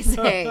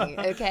amazing.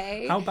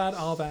 Okay. How bad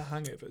are their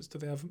hangovers? Do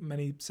they have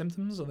many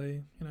symptoms? Are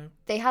they,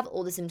 They have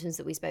all the symptoms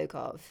that we spoke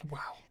of. wow.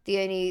 The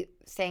only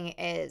thing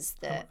is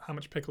that How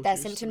much pickle their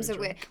juice do symptoms they are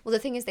weird. drink? Well, the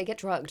thing is, they get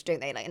drugged, don't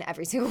they? Like in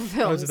every single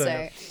film. do So,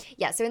 they?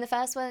 yeah. So in the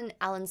first one,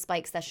 Alan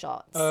spikes their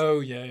shots. Oh,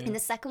 yeah. In the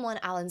second one,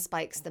 Alan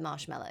spikes the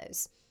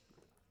marshmallows.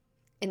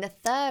 In the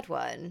third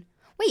one,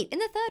 I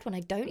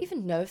don't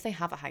even know if they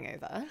have a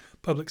hangover.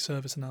 Public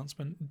service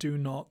announcement. Do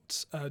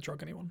not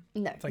drug anyone.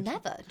 No, Thank you.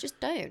 never. Just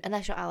don't.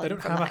 Unless you're Alan. don't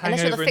from have a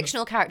unless you're the hangover in the-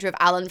 fictional character of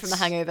Alan from The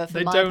Hangover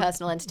for my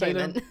personal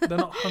entertainment. They're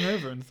not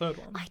hungover in the third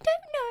one. I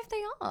don't know if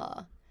they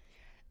are.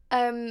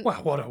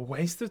 Wow, what a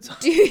waste of time.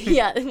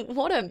 Yeah,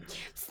 what a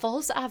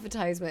false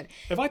advertisement.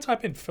 If I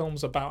type in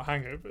films about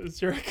hangovers,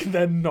 you reckon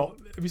they're not?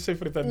 It'd be so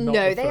funny if they're not.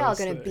 No, the they are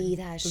first going to thing. be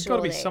there, There's surely. got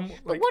to be some.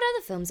 But Like, what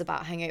other films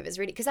about hangovers,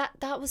 really? Because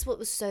that was what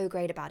was so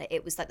great about it.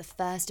 It was like the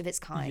first of its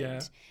kind. Yeah,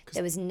 'cause-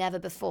 There was never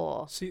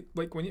before. see,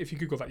 like if you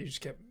Google that, you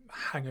just get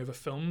hangover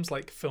films,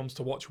 like films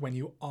to watch when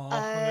you are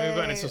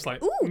hungover, and it's just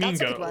like Ooh, Mean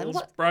that's a good one. Girls,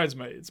 What-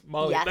 Bridesmaids,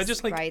 Molly. Yes, they're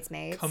just like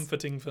Bridesmaids.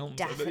 comforting films.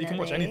 That you can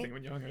watch Definitely. anything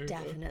when you're hungover.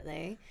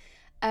 Definitely.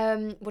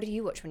 What do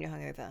you watch when you're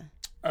hungover?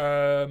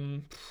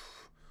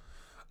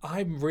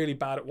 I'm really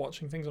bad at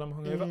watching things when I'm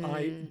hungover.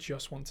 I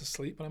just want to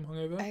sleep when I'm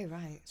hungover. Oh,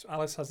 right. So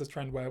Alice has this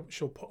trend where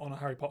she'll put on a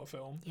Harry Potter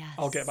film. Yes.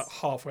 I'll get about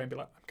halfway and be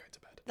like, I'm going to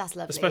bed. That's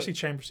lovely. Especially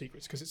Chamber of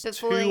Secrets, because it's But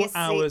falling 2 asleep-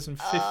 hours and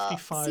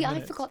 55 See,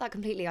 minutes. I forgot that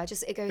completely. It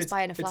goes It's-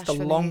 by in a flash It's the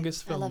for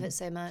longest me. film. I love it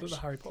so much. that the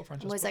Harry Potter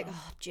franchise. I'm always put like, out.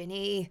 oh,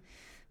 Ginny.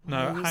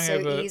 No, why are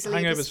you so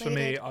easily hangovers for me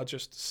persuaded? are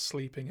just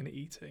sleeping and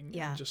eating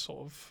Yeah. and just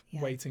sort of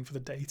Yeah. waiting for the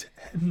day to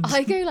end.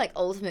 I go like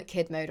ultimate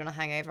kid mode on a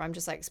hangover. I'm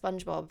just like,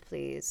 SpongeBob,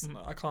 please.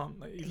 No, I can't.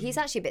 Like, even, He's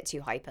actually a bit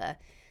too hyper.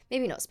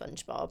 Maybe not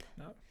SpongeBob.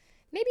 No.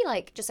 Maybe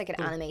like just like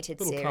an animated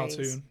little series.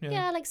 cartoon,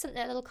 yeah. Like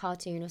something, a little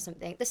cartoon or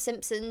something. The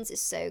Simpsons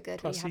is so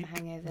good when you have a Classique,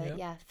 hangover. yeah.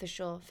 Yeah, for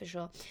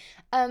sure.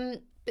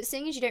 But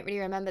seeing as you don't really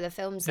remember the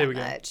films Here that we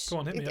go. much, Go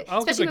on, hit me up. I'll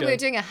give especially it a when we were go.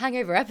 doing a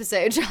hangover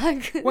episode,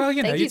 Jack. Well,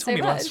 you Thank you so told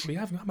me much. last week.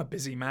 I'm a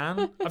busy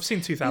man. I've seen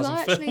You 2,000 are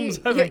films.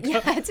 actually, haven't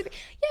yeah, I?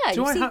 you've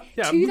Do I seen have-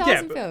 yeah,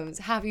 2,000 but- films.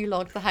 Have you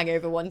logged The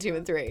Hangover 1, 2,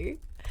 and 3?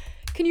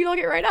 Can you log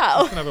it right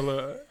now? I can have a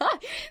look.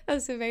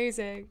 That's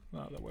amazing.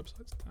 No, that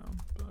website's down.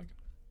 But I can...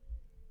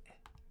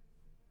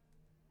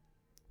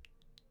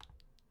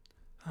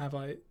 Have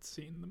I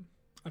seen them?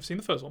 I've seen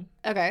the first one.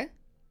 Okay.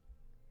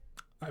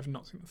 I've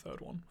not seen the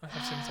third one. I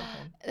have seen the second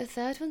one. The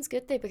third one's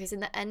good though because in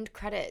the end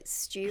credits,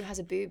 Stu has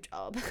a boob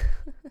job.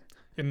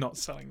 You're not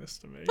selling this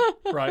to me.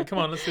 Right, come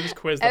on, let's do this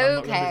quiz that I'm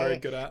not going to be very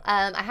good at.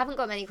 I haven't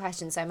got many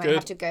questions, so I might Good.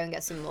 have to go and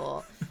get some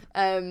more.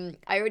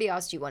 I already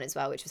asked you one as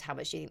well, which was how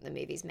much do you think the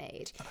movie's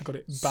made? I got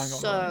it bang on.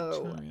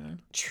 So- Right, so, you know.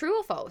 True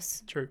or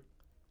false? True.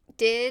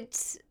 Did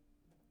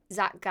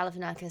Zach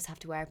Galifianakis have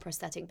to wear a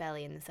prosthetic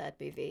belly in the third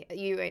movie?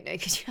 You won't know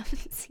because you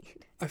haven't seen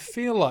it. I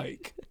feel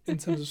like, in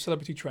terms of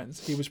celebrity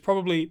trends, he was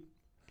probably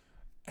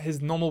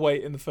his normal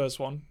weight in the first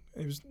one.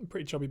 He was a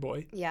pretty chubby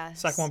boy. Yeah.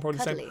 Second one probably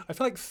the cuddly. same. I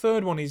feel like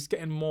third one he's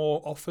getting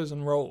more offers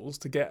and roles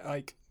to get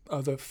like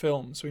other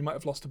films, so he might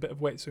have lost a bit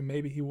of weight. So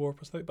maybe he wore a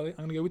prosthetic belly.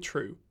 I'm gonna go with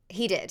true.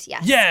 He did,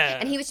 yes. Yeah.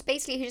 And he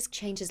just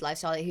changed his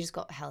lifestyle. He just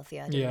got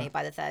healthier, didn't Yeah. he,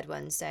 by the third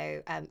one.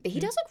 So, but he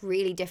does look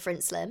really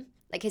different, slim.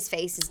 Like his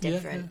face is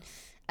different.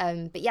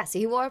 But yeah, so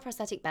he wore a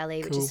prosthetic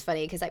belly, which Cool. is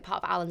funny because like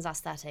part of Alan's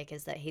aesthetic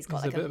is that he's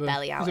got He's like a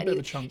belly out, he's a and bit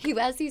of a chunk. he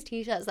wears these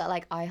t-shirts that are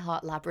like I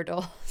Heart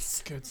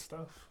Labradors. Good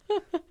stuff.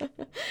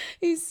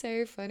 He's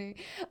so funny.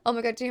 Oh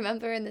my god, do you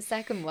remember in the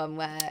second one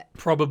where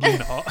Probably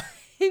not.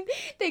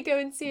 they go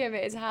and see him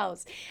at his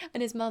house,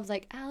 and his mom's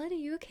like, "Alan, are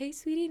you okay,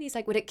 sweetie?" And he's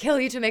like, "Would it kill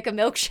you to make a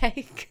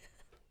milkshake?"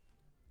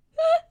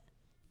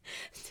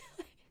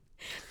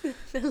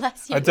 The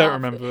less you I don't laugh,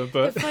 remember, the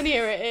but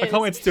funnier it is. I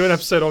can't wait to do an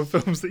episode on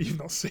films that you've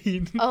not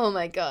seen. Oh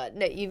my god,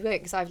 no, you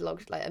won't, because I've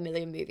logged like 1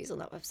 million movies on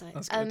that website.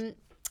 That's good.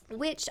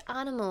 Which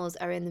animals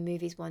are in the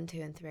movies 1,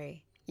 2, and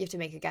 3? You have to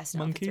make a guess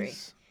now for 3.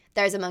 Monkeys,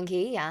 There's a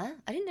monkey, yeah.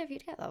 I didn't know if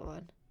you'd get that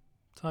one.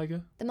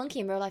 tiger, The monkey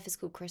in real life is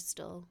called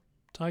Crystal.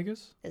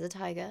 tigers There's a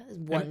tiger. There's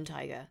one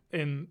tiger.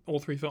 in all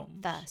 3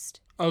 films.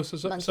 First. Oh,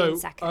 so Monkey in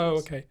second. oh,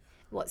 okay.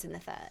 What's in the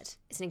third?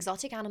 It's an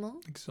exotic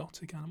animal.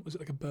 Exotic animal. Is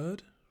it like a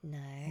bird? No.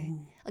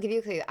 I'll give you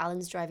a clue.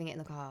 Alan's driving it in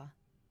the car.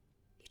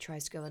 He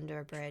tries to go under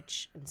a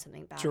bridge and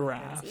something bad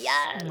Giraffe. happens.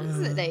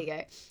 Yes! There you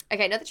go.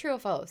 Okay, another true or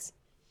false.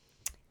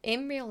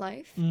 In real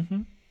life,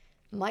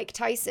 Mike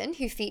Tyson,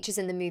 who features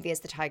in the movie as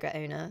the tiger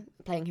owner,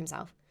 playing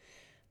himself,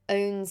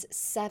 owns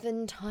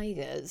 7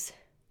 tigers.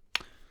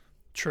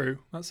 True.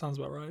 That sounds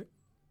about right.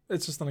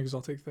 It's just an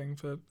exotic thing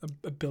for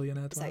a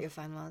billionaire to Is that have. your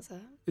final answer?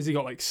 Is he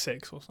got like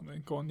 6 or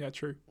something? Go on. Yeah,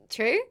 true.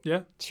 True?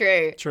 Yeah,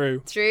 True.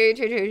 true. True,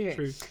 true, true, true.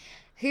 True.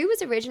 Who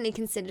was originally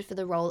considered for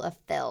the role of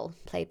Phil,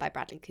 played by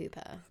Bradley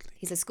Cooper?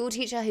 He's a school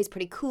teacher who's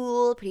pretty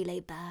cool, pretty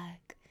laid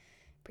back,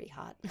 pretty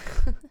hot.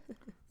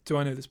 Do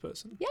I know this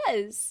person?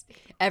 Yes.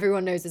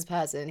 Everyone knows this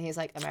person. He's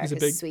like He's America's a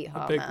big,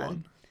 sweetheart a big man.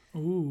 one.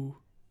 Ooh,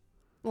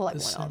 Well, like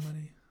there's one so of.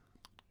 many.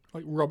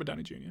 Like Robert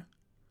Downey Jr.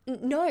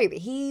 No, but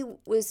he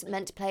was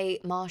meant to play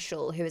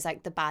Marshall, who is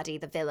like the baddie,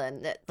 the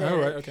villain, the Oh,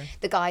 right, okay.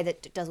 the guy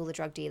that does all the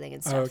drug dealing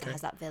and stuff. okay. That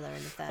has that villa in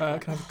the third. Can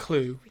one. I have a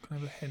clue? Can I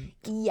have a hint?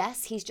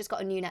 Yes, he's just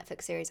got a new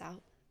Netflix series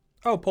out.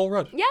 Oh, Paul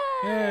Rudd. Yes.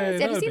 Yay,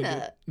 Have you would seen be good.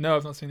 that? No,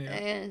 I've not seen it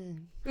yet.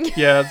 Uh,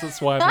 Yeah, that's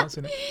why I've not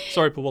seen it.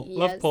 Sorry, Paul. yes,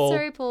 Love Paul.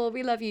 Sorry, Paul.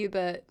 We love you,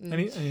 but Yeah.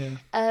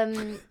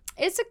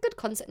 it's a good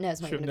concept. No,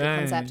 it's not even a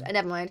good concept.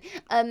 Never mind.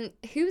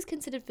 Who was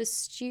considered for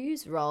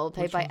Stu's role,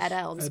 played Which by one's Ed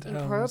Helms? Ed You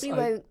Helms? probably I-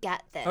 won't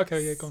get this.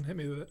 Okay, yeah, go on, hit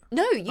me with it.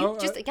 No, you Oh,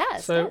 just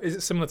guess. So, Go. is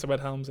it similar to Ed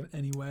Helms in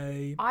any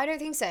way? I don't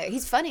think so.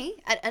 He's funny,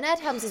 and Ed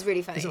Helms is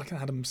really funny. Is it like an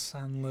Adam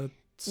Sandler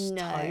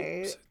No,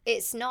 type?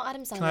 it's not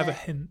Adam Sandler. Can I have a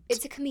hint?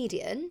 It's a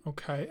comedian.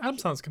 Okay, Adam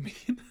Sandler's a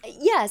comedian.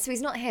 Yeah, so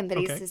he's not him, but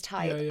he's Okay. his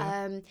type.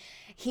 Yeah.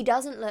 He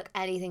doesn't look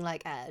anything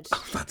like Ed.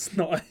 That's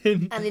not a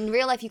hint. And in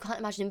real life, you can't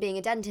imagine him being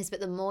a dentist, but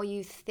the more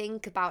you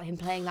think about him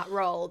playing that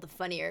role, the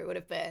funnier it would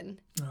have been.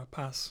 Oh,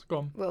 pass. Go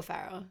on. Will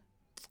Ferrell.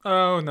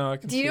 Oh no, I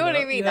can. Do you see know what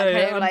that. I mean? Yeah, That kind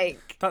yeah, of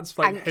like that's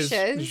like anxious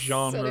his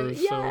genre sort of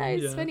yeah,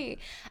 film. it's funny.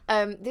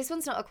 This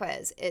one's not a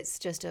quiz. It's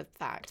just a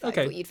fact.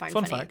 Okay, I thought you'd find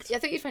fun funny. fact. Yeah, I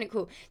thought you'd find it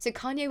cool. So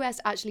Kanye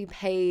West actually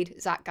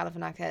paid Zach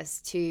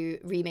Galifianakis to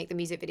remake the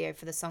music video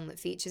for the song that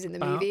features in the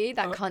movie.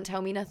 That Can't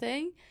Tell Me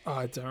Nothing. Oh,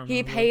 I don't remember.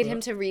 He paid him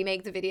but to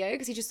remake the video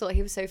because he just thought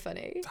he was so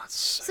funny. That's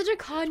Such a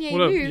Kanye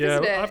what a- move, yeah,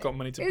 isn't it? I've got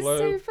money to It's blow.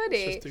 so Let's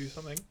funny. just do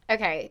something.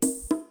 Okay.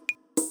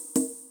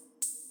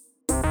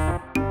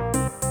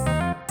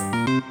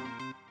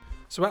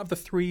 So, out of the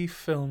 3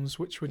 films,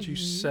 which would you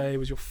Mm-hmm. say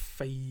was your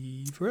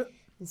favourite?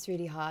 It's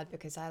really hard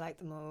because I like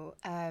them all.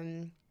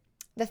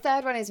 The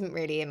third one isn't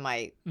really in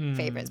my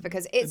favourites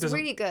because it's doesn't-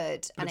 really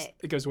good and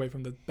It goes away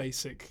from the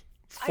basic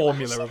I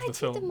formula actually, of the I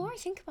film. think the more I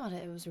think about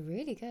it, it was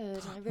really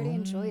good. I really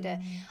enjoyed it.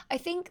 I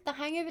think The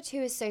Hangover 2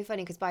 is so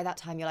funny because by that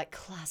time you're like,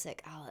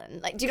 classic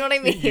Alan. Like, do you know what I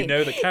mean? You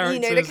know the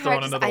characters, they're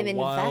on another I'm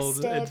wild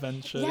invested.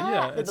 adventure.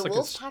 Yeah, it's the like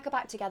wolves pack are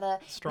back together.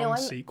 strong no,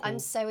 sequel. I'm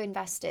so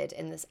invested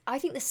in this. I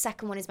think the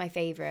second one is my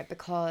favourite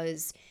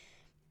because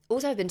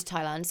also I've been to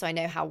Thailand, so I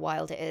know how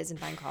wild it is in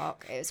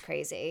Bangkok. It was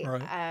crazy.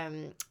 Right.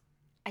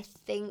 I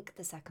think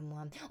the second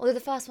one. Although the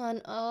first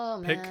one, oh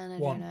man, Pick I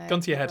one. don't know.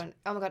 Gun to your Pick head. one.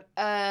 Oh my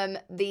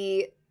god.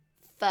 The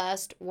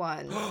first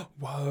one.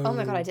 Whoa. Oh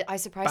my god, I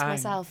surprised Bang.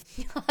 myself.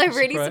 I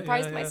really Surpri-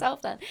 surprised yeah, yeah.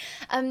 myself then.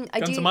 I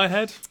Gun do. to my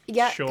head?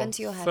 Yeah, Sure. gun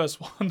to your head. First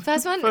one.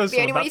 First one? First The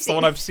only one That's you've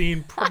the one seen. I've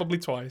seen probably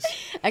twice.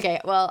 Okay,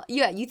 well,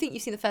 yeah, you think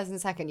you've seen the first and the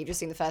second. You've just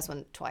seen the first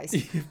one twice.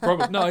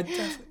 Probably. No,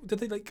 did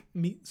they like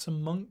meet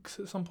some monks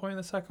at some point in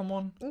the second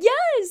one?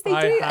 Yes, they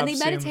I do, have and they seen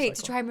the meditate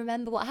to second try and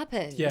remember what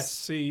happened. Yes,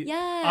 see,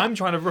 Yeah. I'm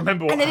trying to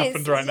remember what And then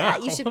happened right now.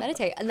 Yeah, you should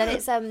meditate. And then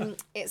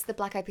it's the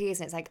Black Eyed Peas,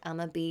 and it's like I'm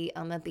a bee,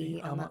 I'm a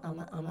bee, I'm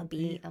a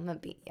bee, I'm a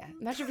bee, Yeah.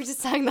 Imagine if we just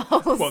sang the whole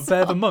What, song.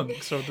 they're the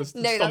monks or the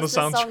No, on that's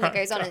the the soundtrack? song that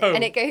goes on, Oh.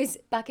 and it goes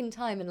back in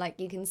time, and like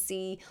you can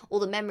see all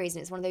the memories,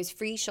 and it's one of those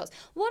freeze shots.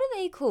 What are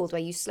they called?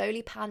 Where you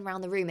slowly pan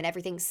around the room and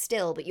everything's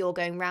still, but you're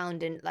going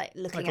round and like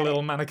looking Like at a little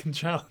it. mannequin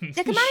challenge.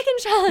 Like a mannequin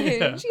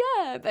challenge,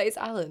 yeah. But it's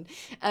Alan.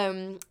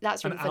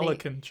 That's really An funny.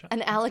 Anakin.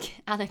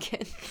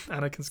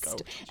 Anakin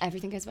Skywalker.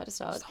 Everything goes back to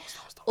Star Wars.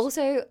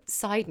 Also,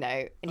 side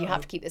note, and you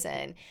have to keep this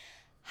in.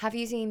 Have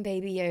you seen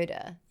Baby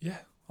Yoda? Yeah,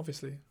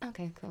 obviously.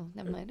 Okay, cool.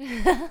 Never mind.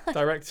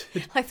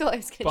 Directed I thought I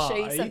was going to show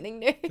you by something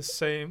new. the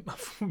same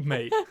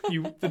mate.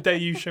 The day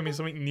you show me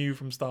something new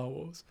from Star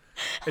Wars.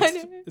 I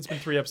know. It's been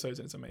 3 episodes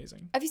and it's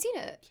amazing. Have you seen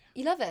it?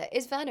 You love it.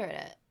 Is Werner in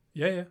it?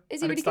 Yeah, yeah. Is he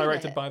and really it's good at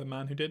directed it? by the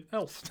man who did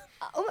Elf.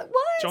 Oh my,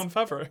 what? John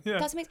Favreau. Yeah.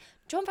 That's amazing.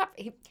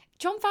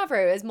 John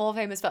Favreau is more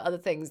famous for other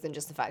things than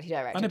just the fact he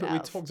directed I know, but we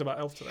Elf. talked about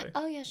Elf today.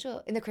 Oh yeah,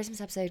 sure. In the Christmas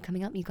episode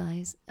coming up, you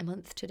guys, a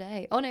month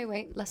today. Oh no,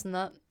 wait, less than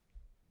that.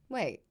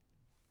 Wait,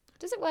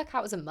 does it work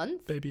out as a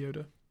month? Baby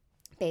Yoda.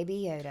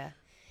 Baby Yoda.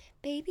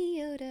 Baby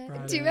Yoda.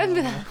 Riding Do you remember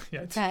on a- that?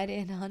 Yeah, it's-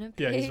 Riding on a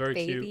yeah, he's big very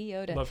baby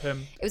cute. Yoda. Love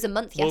him. It was a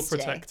month Will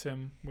yesterday. protect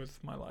him with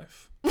my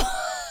life.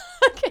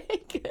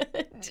 Okay,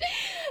 good.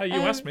 Hey,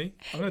 you asked me.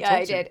 I'm going to Yeah, talk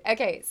I to you. did.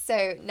 Okay,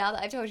 so now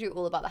that I've told you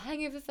all about the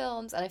Hangover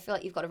films, and I feel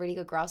like you've got a really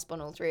good grasp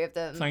on all 3 of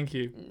them. Thank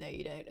you. No,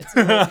 you don't.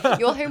 at all.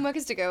 Your homework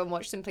is to go and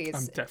watch them, please.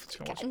 I'm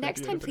definitely going to watch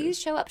Next Baby time, Yoda please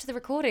show up to the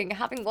recording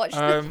having watched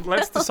videos. them.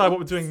 Let's decide what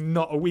we're doing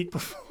not a week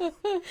before.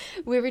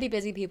 We're really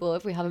busy people,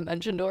 if we haven't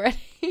mentioned already.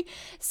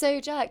 So,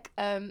 Jack,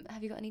 have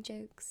you got any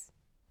jokes?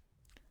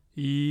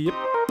 Yep.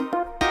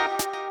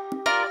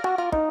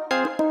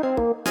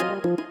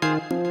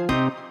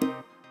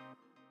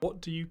 What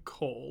do you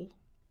call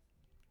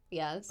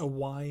Yes. a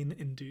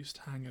wine-induced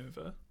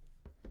hangover?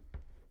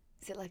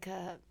 Is it like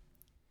a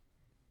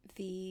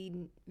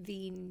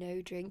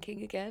no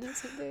drinking again or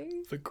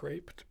something? The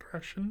Grape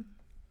Depression?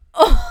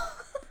 Oh,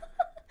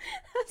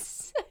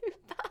 that's so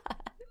bad.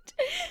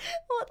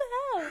 What the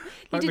hell?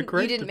 Like the you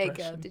Great didn't make it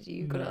Depression. up, did you?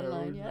 You got it No,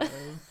 online, yeah. no.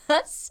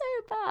 That's so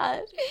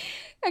bad.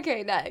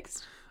 Okay,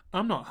 next.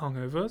 I'm not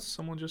hungover.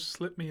 Someone just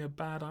slipped me a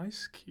bad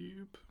ice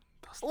cube.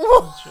 That's not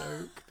What? a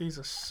joke. These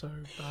are so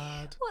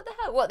bad. What the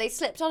hell? What, they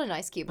slipped on an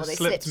ice cube or they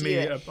slipped slipped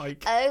me you?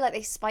 like Oh, like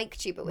they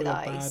spiked you but with with a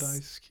ice. bad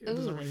ice cube. It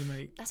doesn't Ooh. really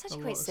make. That's a actually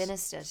lot quite of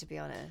sinister, to be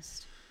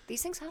honest.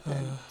 These things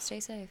happen.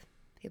 Stay safe,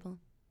 people.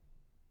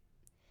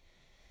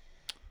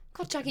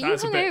 God, Jack, are you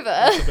That's a bit- hungover?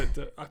 That's a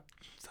bit. I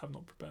have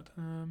not prepared.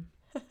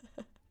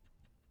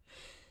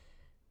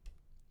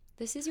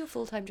 This is your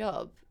full-time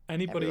job.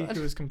 Anybody Everyone.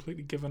 who has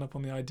completely given up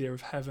on the idea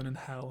of heaven and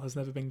hell has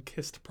never been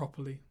kissed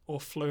properly or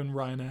flown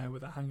Ryanair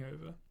with a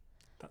hangover.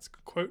 That's a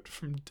quote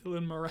from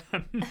Dylan Moran.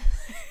 Who the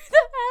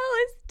hell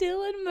is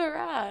Dylan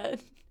Moran?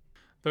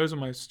 Those are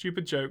my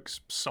stupid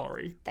jokes.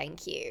 Sorry.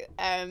 Thank you.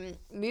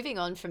 Moving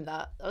on from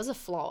that was a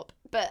flop,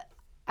 but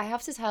I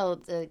have to tell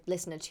the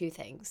listener 2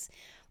 things.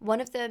 One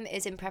of them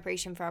is in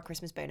preparation for our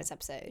Christmas bonus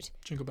episode.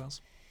 Jingle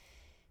bells.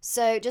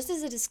 So, just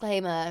as a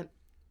disclaimer,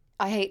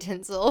 I hate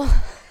tinsel.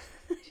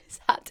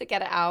 Just had to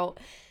get it out.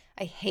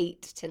 I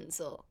hate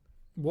tinsel.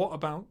 What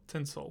about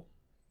tinsel?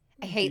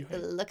 I you hate the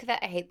hate? look of it.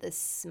 I hate the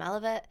smell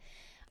of it.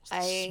 the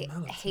I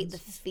smell of hate the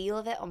tinsel? feel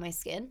of it on my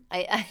skin.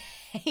 I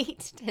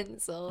hate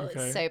tinsel. Okay.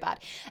 It's so bad.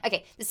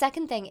 Okay, the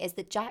second thing is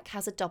that Jack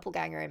has a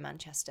doppelganger in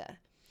Manchester.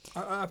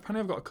 Apparently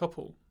I've got a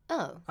couple.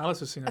 Oh,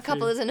 Alice has seen a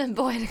couple few. isn't a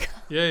boy and a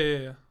girl.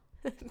 Yeah.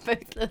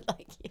 Both look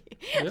like you.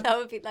 Yeah. That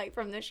would be like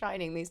from The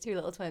Shining, these 2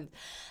 little twins.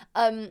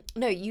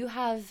 No, you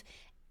have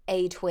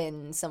a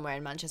twin somewhere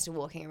in Manchester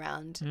walking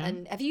around.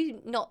 And have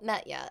you not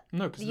met yet?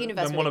 No, because The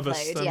universe then one would of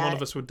us, implode, then yeah. one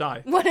of us would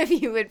die. One of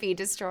you would be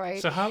destroyed.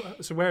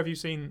 So where have you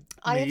seen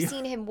I me? have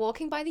seen him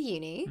walking by the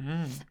uni.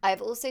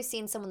 I've also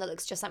seen someone that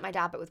looks just like my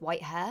dad but with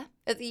white hair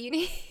at the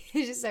uni,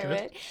 which is so Good.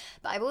 weird.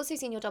 But I've also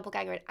seen your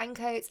doppelganger in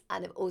Ancoats,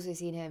 and I've also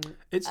seen him.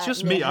 It's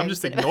just near me. I'm home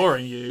just cinema.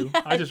 ignoring you.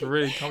 I just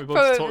really can't be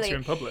bothered to talk to you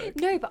in Probably. public.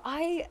 No, but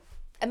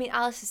I mean,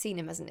 Alice has seen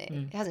him, hasn't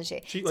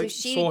she? She So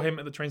saw him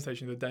at the train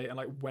station the other day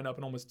and went up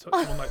and almost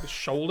touched him on the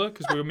shoulder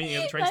because we were meeting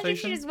at the train Imagine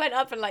station. she just went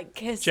up and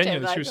kissed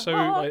Genuinely, him. she was so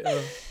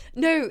 "Oh."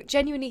 No,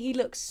 genuinely, he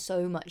looks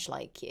so much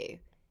like you.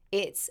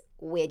 It's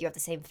weird. You have the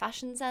same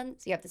fashion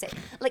sense. You have the same.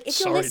 If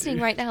Sorry, you're listening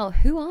dude. right now,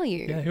 who are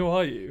you? Yeah, who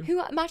are you?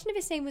 Imagine if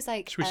his name was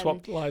Should we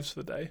swap lives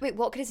for the day? Wait,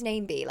 what could his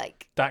name be?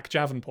 Dak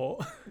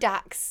Javenport,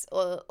 Dax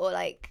or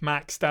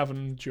Max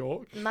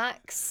Davenport,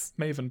 Max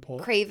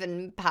Mavenport.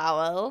 Craven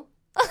Powell.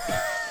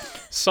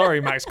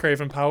 Sorry, Max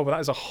Craven Powell, but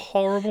that is a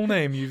horrible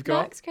name you've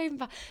got. Max Craven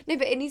Powell. No,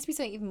 but it needs to be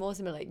something even more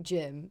similar, like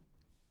Jim.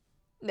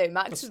 No,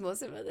 Max is more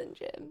similar than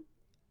Jim.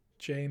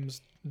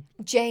 James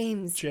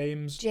James.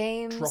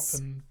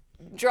 Droppin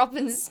drop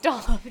and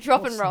stop,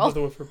 drop and roll.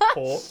 Another word for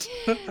report.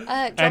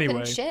 Drop Anyway,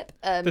 and ship.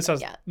 This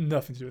has yeah.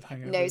 nothing to do with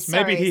hangovers. No,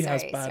 Maybe he sorry,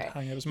 has bad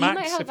sorry. hangovers. He might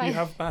Max, have if you bad-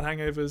 have bad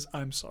hangovers,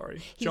 I'm sorry.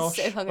 He's Josh,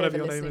 so hungover whatever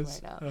your name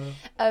listening is. right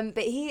now.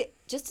 But he,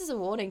 just as a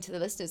warning to the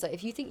listeners, like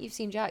if you think you've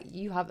seen Jack,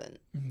 you haven't.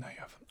 No, you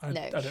haven't. No, I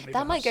don't leave that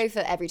the might house. go for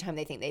every time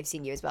they think they've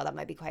seen you as well. That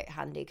might be quite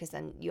handy because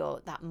then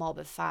that mob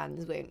of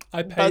fans won't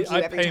I bug you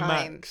pay every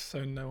time. Max,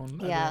 so no one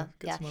Yeah, ever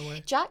gets yeah. in my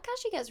way. Jack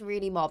actually gets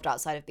really mobbed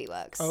outside of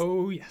Beatworks.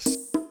 Oh, yes.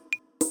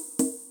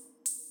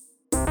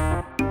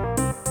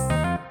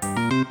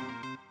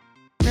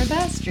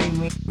 Reverse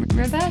Dream Week.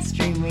 Reverse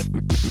Dream Week.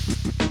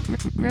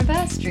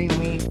 Reverse Dream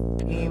Week.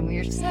 And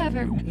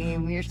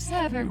we're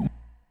seven.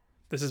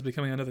 This is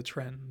becoming another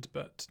trend,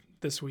 but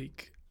this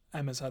week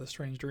Emma's had a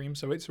strange dream,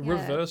 so it's Yeah,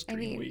 reverse I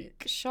dream mean,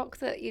 week. shock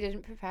that you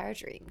didn't prepare a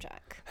dream,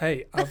 Jack.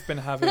 Hey, I've been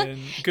having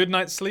good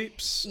night's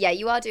sleeps. Yeah,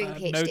 you are doing a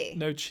no, PhD.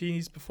 no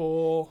cheese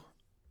before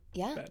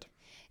Yeah. bed.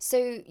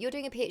 So you're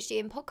doing a PhD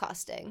in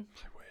podcasting.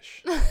 I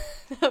wish.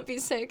 That'd be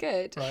so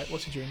good. Right,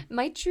 what's your dream?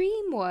 My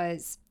dream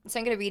was, so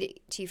I'm going to read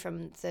it to you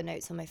from the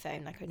notes on my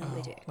phone like I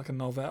normally do. Like a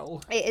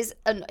novel. It is,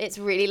 it's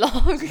really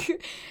long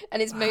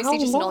and it's mostly How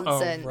just long? Oh,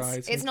 nonsense. right,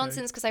 It's okay.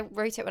 nonsense because I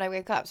wrote it when I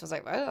woke up. So I was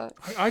like, oh.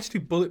 I just do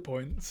bullet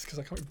points because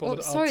I can't be bothered.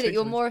 Well, sorry that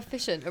you're articulating. more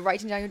efficient at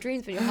writing down your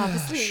dreams when you're half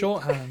asleep.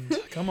 Shorthand.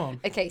 Come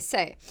on. Okay,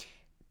 so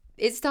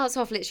it starts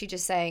off literally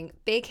just saying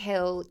big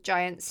hill,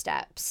 giant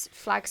steps,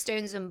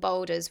 flagstones and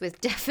boulders with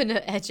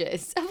definite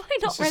edges. Have I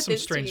not This read is some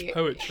this strange to you?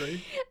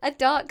 poetry. A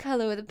dark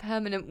colour with a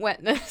permanent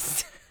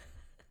wetness.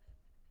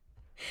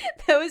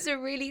 There was a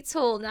really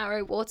tall,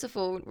 narrow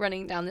waterfall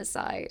running down the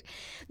side.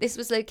 This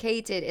was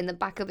located in the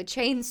back of a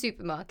chain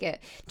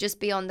supermarket just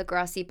beyond the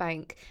grassy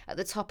bank. At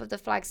the top of the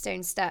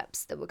flagstone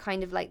steps that were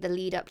kind of like the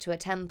lead up to a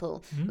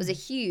temple was a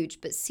huge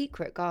but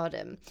secret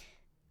garden.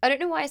 I don't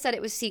know why I said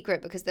it was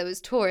secret because there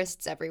was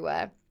tourists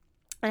everywhere.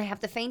 And I have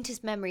the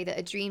faintest memory that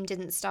a dream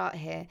didn't start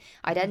here.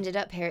 I'd ended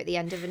up here at the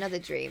end of another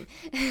dream.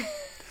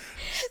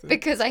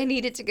 Because I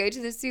needed to go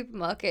to the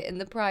supermarket in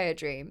the prior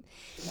dream.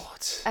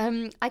 What?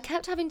 I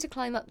kept having to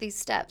climb up these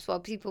steps while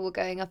people were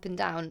going up and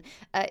down.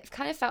 It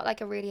kind of felt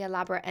like a really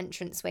elaborate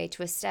entranceway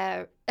to a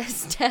stair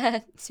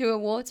to a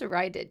water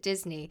ride at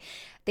Disney.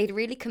 They'd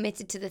really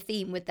committed to the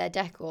theme with their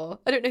decor.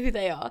 I don't know who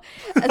they are.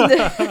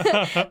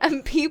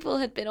 And people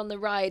had been on the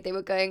ride. They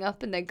were going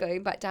up and then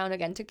going back down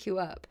again to queue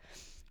up.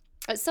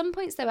 At some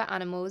points there were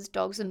animals,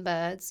 dogs and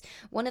birds.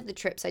 One of the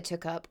trips I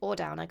took up, or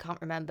down, I can't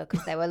remember,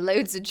 because there were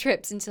loads of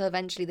trips until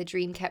eventually the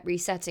dream kept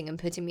resetting and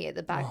putting me at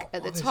the back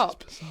at the what is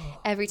top. this bizarre?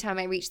 Every time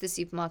I reached the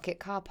supermarket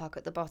car park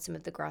at the bottom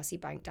of the grassy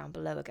bank down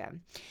below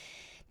again.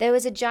 There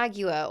was a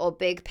jaguar or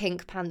big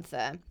pink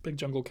panther. Big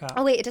jungle cat.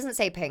 Oh wait, it doesn't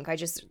say pink. I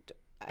just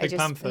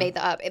Panther. made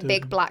that up. A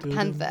big black Dun,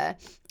 panther,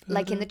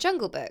 like in the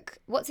Jungle Book.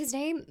 What's his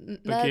name?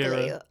 Bagheera.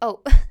 Mowgli.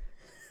 Oh.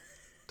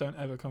 Don't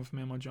ever come for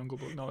me on my Jungle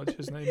Book knowledge.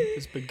 His name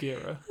is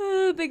Bagheera.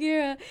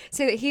 Bagheera.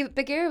 So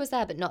Bagheera was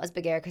there, but not as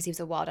Bagheera because he was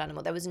a wild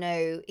animal. There was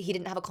he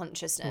didn't have a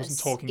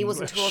consciousness. He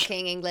wasn't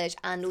talking English,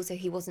 and also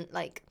he wasn't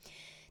like,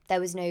 there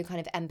was no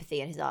kind of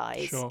empathy in his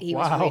eyes. Sure. He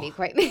Wow. was really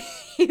quite mean.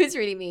 He was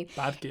really mean.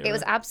 Bad Geara. It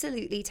was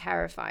absolutely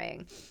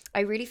terrifying.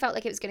 I really felt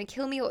like it was going to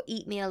kill me or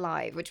eat me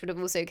alive, which would have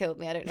also killed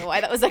me. I don't know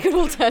why that was like an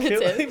alternative.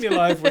 Killing me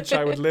alive, which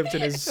I would lived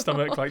in his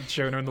stomach like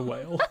Jonah and the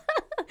whale.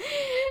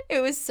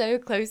 It was so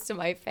close to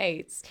my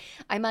face.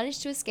 I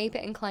managed to escape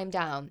it and climb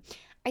down.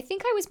 I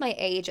think I was my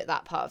age at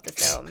that part of the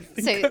film.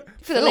 So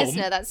for the Film?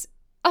 listener, that's...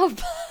 Oh,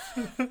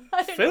 I don't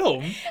know.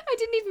 Film? I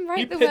didn't even write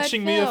You the word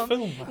pitching film. me a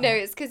film now? No,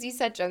 it's because you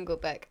said Jungle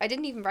Book. I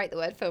didn't even write the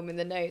word film in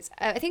the notes.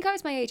 I think I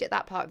was my age at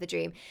that part of the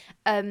dream.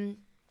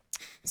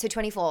 So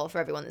 24 for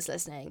everyone that's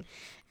listening.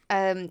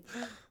 But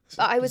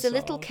I was a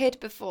little bizarre. kid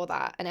before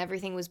that, and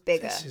everything was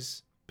bigger. This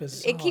is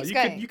bizarre. keeps you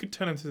going. Could, you could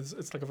turn into this,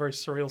 it's like a very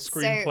surreal So,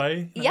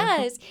 screenplay.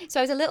 yes. So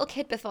I was a little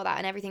kid before that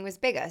and everything was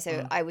bigger. So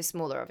Mm. I was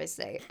smaller,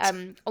 obviously.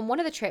 On one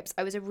of the trips,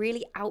 I was a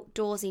really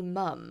outdoorsy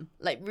mum,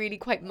 like really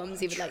quite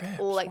mumsy with like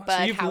all like Wow,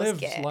 so you've birdhouse lived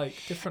gear. like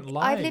different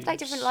lives. I've lived like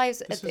different lives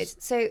This at this.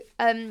 is- So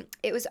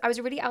I was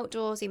a really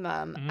outdoorsy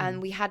mum Mm.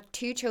 and we had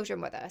 2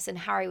 children with us and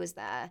Harry was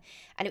there.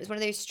 And it was one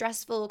of those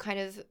stressful, kind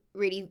of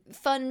really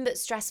fun but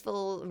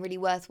stressful and really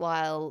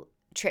worthwhile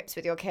trips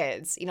with your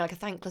kids, you know, like a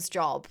thankless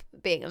job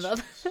being a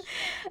mum.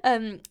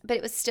 But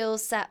it was still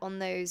set on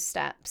those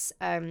steps.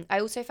 I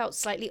also felt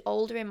slightly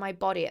older in my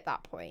body at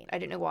that point. I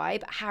don't know why,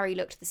 but Harry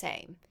looked the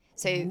same.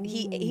 So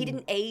he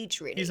didn't age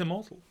really. He's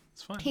immortal.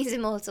 It's fine. He's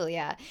immortal,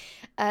 yeah.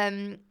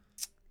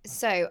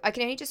 So I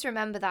can only just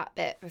remember that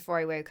bit before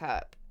I woke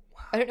up.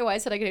 I don't know why I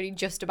said I can only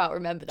just about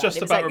remember that. Just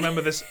It was about like-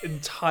 remember this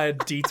entire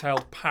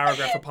detailed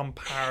paragraph upon I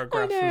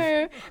paragraph.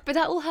 know, but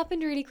that all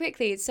happened really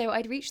quickly. So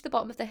I'd reached the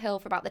bottom of the hill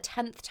for about the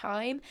 10th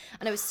time,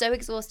 and I was so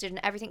exhausted, and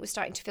everything was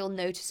starting to feel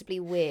noticeably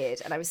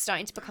weird. And I was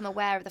starting to become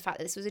aware of the fact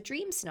that this was a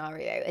dream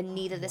scenario, and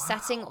neither the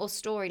setting or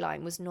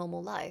storyline was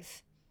normal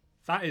life.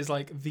 That is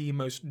like the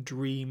most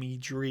dreamy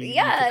dream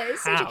Yeah, you could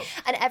it's so true. have.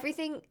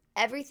 And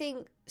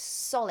everything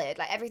solid,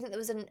 like everything that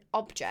was an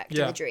object in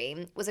Yeah. the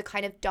dream, was a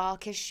kind of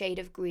darkish shade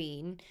of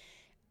green.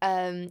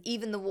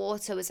 Even the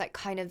water was like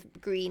kind of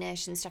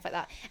greenish and stuff like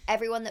that.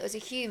 Everyone that was a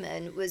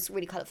human was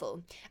really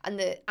colourful. And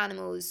the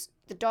animals,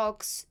 the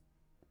dogs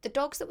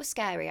that were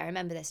scary, I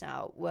remember this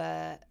now,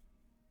 were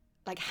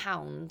like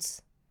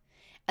hounds.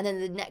 And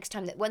then the next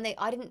time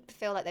I didn't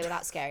feel like they were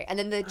that scary. And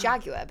then the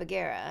jaguar,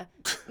 Bagheera,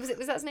 was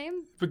that his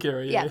name?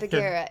 Bagheera, Yeah,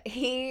 Bagheera.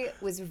 He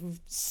was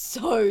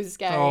so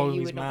scary. Oh, you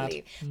he's would not mad.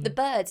 believe. The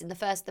birds in the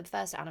first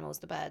animals,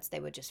 the birds,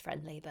 they were just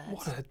friendly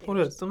birds. What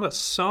a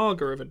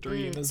saga of a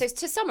dream. So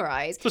to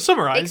summarise,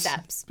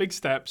 Big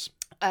steps,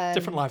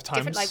 different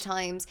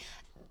lifetimes.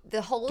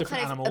 The whole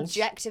Different kind of animals.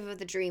 objective of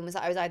the dream was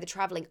that I was either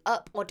travelling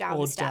up or down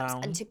the steps.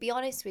 down. And to be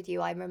honest with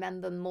you, I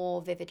remember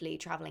more vividly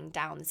travelling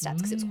down the steps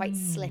because it was quite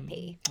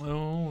slippy.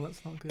 Oh,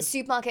 that's not good.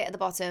 Supermarket at the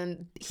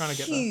bottom, Trying to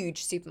get there.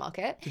 huge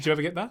supermarket. Did you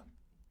ever get that?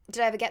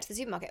 Did I ever get to the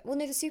supermarket? Well,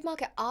 no, the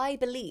supermarket, I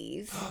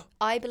believe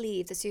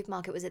the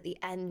supermarket was at the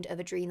end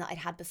of a dream that I'd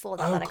had before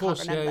that, Oh, that of I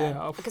course, can't yeah, remember.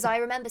 yeah. Oh, Because I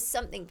remember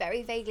something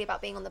very vaguely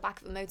about being on the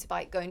back of a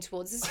motorbike going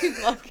towards the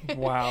supermarket.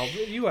 Wow,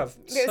 you have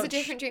It was a such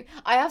different dream.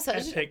 I have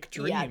such epic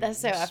Yeah, they're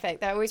so dreams. epic.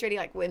 They're always really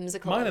like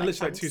whimsical. Mine are and,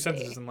 literally like two fantasy.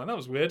 sentences and like, that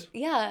was weird.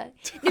 Yeah.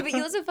 No, but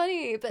yours are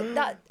funny. But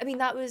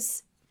that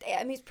was,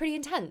 it's pretty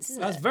intense,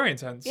 isn't That's it? very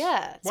intense.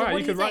 Yeah. So Wow,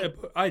 what you do could write a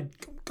think?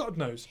 book. God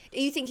knows. Are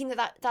you thinking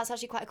that's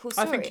actually quite a cool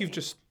story? I think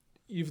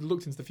you've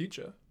looked into the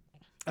future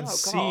and Oh,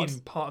 seen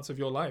God. parts of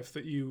your life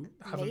that you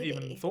haven't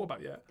even Maybe. thought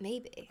about yet.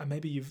 Maybe. And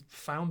maybe you've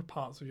found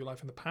parts of your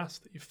life in the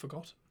past that you've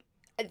forgotten.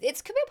 It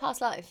could be a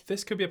past life.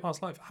 This could be a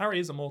past life. Harry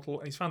is immortal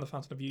and he's found the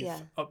Fountain of Youth Yeah.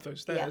 up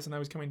those stairs Yeah. and now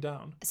he's coming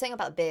down. Something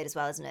about the beard as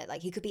well, isn't it?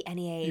 Like he could be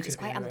any age. could It's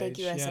be quite any age.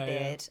 ambiguous, Yeah, a yeah.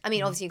 beard. I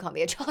mean, obviously you can't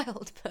be a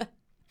child,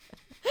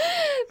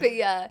 but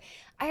yeah.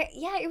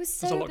 It was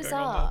There's a so lot going on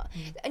bizarre.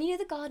 there. And you know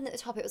the garden at the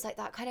top, it was like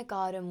that kind of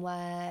garden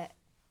where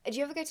did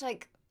you ever go to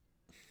like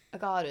a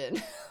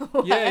garden? Yeah, all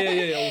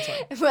the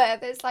time. Where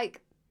there's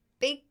like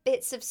big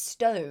bits of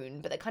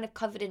stone, but they're kind of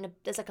covered in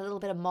there's like a little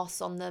bit of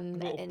moss on them,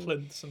 Little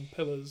plinths and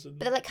pillars. And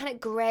but they're like kind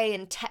of grey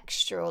and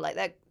textural, like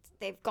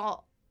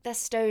they're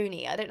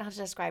stony. I don't know how to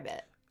describe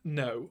it.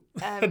 no,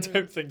 I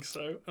don't think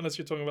so. Unless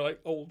you're talking about like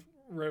old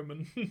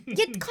Roman.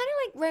 Yeah, kind of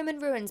like Roman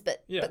ruins,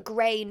 but Yeah.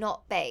 grey,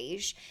 not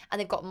beige,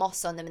 and they've got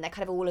moss on them, and they're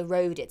kind of all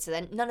eroded. So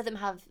then none of them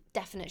have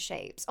definite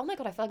shapes. Oh my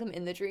god, I feel like I'm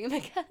in the dream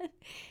again.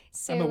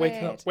 So Emma, wake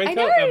weird. up. Wake I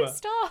know, up, Emma.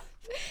 stop.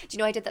 Do you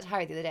know I did that to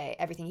Harry the other day?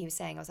 Everything he was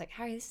saying, I was like,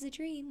 Harry, this is a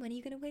dream. When are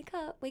you gonna wake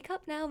up? Wake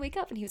up now, wake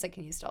up. And he was like,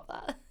 can you stop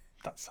that?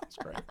 That sounds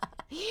great.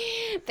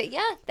 But yeah,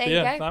 there But you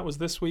yeah, go. that was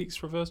this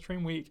week's Reverse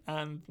Dream Week,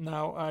 and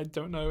now I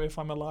don't know if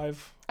I'm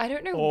alive I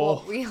don't know or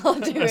what we are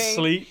doing.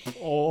 asleep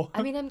or.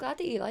 I mean, I'm glad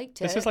that you liked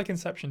it. This is like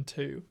Inception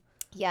 2.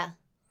 yeah.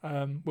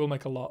 We'll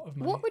make a lot of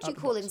money. What would you out the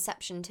call box.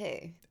 Inception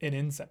 2? In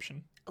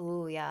Inception?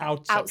 Oh yeah.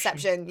 Outception.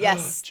 Outception.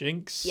 Yes.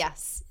 Jinx.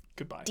 Yes.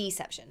 Goodbye.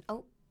 Deception.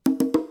 Oh.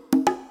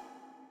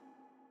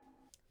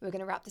 We're going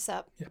to wrap this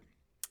up. Yep.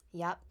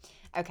 Yep.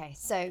 Okay,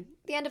 so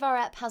the end of our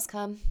ep has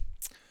come.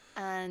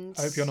 And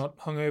I hope you're not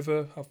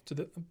hungover after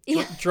the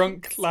Yeah.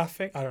 drunk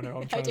laughing. I don't know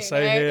what I'm trying to don't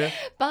say know. here.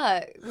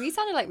 But we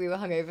sounded like we were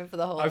hungover for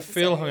the whole I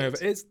feel episode.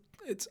 hungover.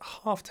 It's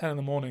 10:30 in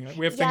the morning.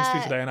 We have things to do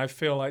Yeah. today, and I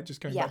feel like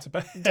just going Yeah, back to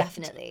bed.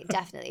 definitely.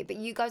 But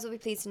you guys will be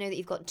pleased to know that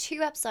you've got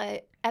 2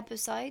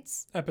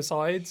 episodes.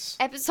 Episodes.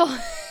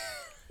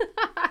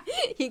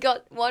 You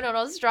got one on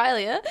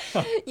Australia.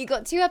 You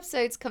got 2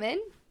 episodes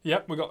coming.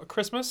 Yep, we got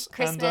Christmas.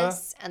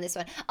 Christmas and this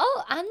one.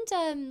 Oh,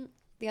 and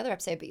the other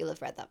episode, but you'll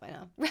have read that by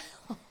now.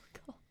 Oh,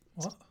 God.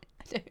 What?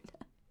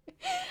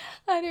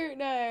 I don't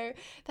know.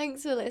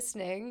 Thanks for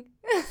listening.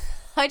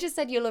 I just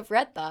said you'll have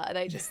read that, and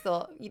I just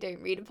thought you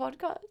don't read a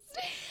podcast.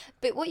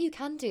 But what you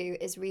can do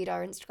is read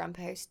our Instagram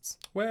posts.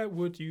 Where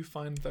would you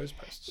find those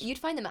posts? You'd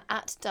find them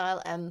at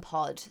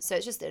DialMPod. So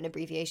it's just an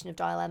abbreviation of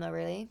Dial Emma,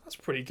 really. That's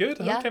pretty good.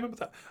 Yeah. I came up with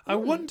that. I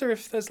wonder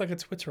if there's like a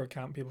Twitter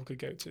account people could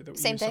go to that we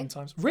Same use thing.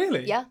 sometimes.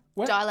 Really? Yeah,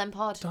 Where?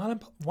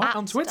 DialMPod. What At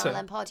on Twitter?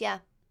 DialMPod, yeah.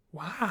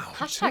 Wow.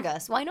 Hashtag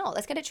us. Why not?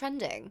 Let's get it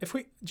trending. If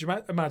we, do you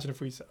imagine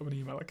if we set up an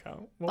email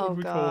account? What Oh, would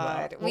we call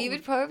God. that? We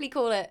would probably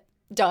call it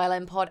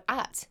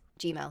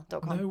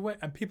dialmpod@gmail.com. No way.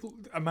 And people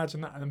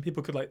imagine that, and then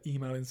people could like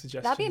email in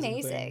suggestions. That'd be and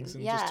amazing. things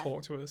and Yeah. just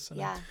talk to us. And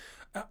Yeah.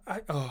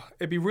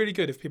 it'd be really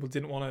good if people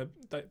didn't want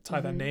to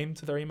tie their name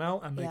to their email,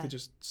 and they Mm-hmm. Yeah. could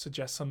just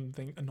suggest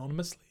something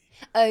anonymly.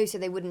 Oh, so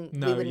they wouldn't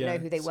No, know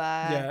who they were.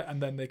 Yeah, and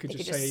then they could They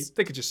just could say just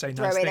they could just say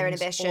throw nice away their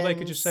things, or they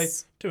could just say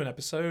inhibitions. do an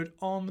episode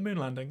on the moon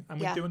landing,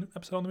 and Yeah. we'd do an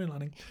episode on the moon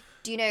landing.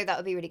 Do you know that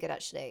would be really good,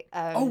 actually?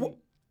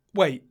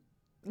 Wait.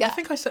 Yeah. I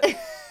think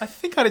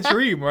I had a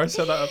dream where I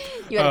set that up.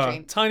 You had a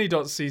dream.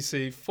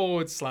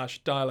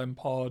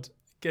 Tiny.cc/dialmpod.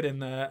 Get in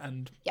there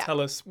and Yeah. tell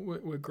us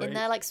we're great. In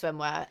there, like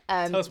swimwear.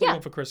 Tell us what you yeah,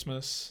 want for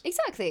Christmas.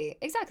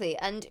 exactly.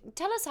 And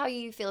tell us how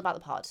you feel about the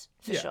pod,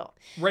 for Yeah. sure.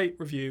 Rate,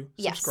 review,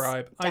 Yes,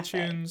 subscribe,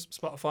 definitely. iTunes,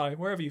 Spotify,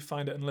 wherever you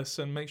find it and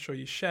listen. Make sure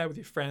you share with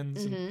your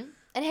friends. And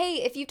And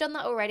hey, if you've done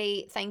that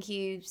already, thank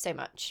you so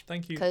much.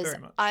 thank you Because very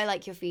much. I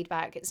like your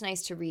feedback. It's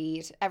nice to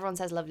read. Everyone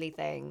says lovely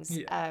things.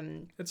 Yeah.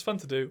 It's fun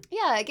to do.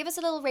 Yeah, give us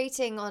a little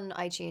rating on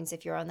iTunes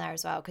if you're on there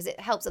as well, because it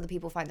helps other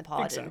people find the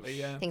pod Exactly, and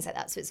yeah. things like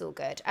that. So it's all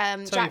good.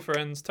 Tell Jack, your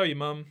friends, tell your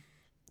mum,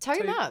 tell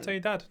your mum. tell your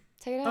dad.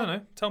 Take it I out. don't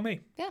know. Tell me.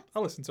 Yeah.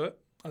 I'll listen to it.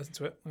 I'm going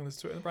to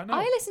listen to it right now.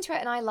 I listen to it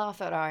and I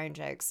laugh at our own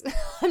jokes.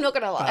 I'm not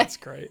gonna lie. That's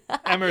great.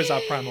 Emma is our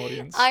prime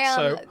audience. I am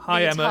So,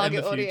 hi, the Emma in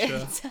the target future,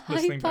 audience. Hi,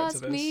 listening back to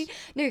past this. me.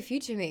 No,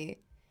 future me.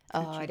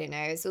 Oh, I don't know.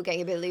 It's all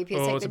getting a bit loopy.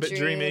 It's Oh, like it's a the bit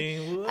dream.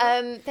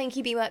 dreamy. Thank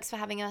you, B-Works, for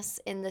having us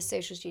in the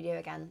social studio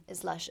again.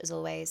 It's lush as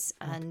always.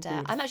 And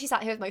I'm actually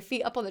sat here with my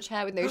feet up on the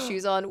chair with no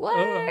shoes on. What?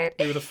 Oh,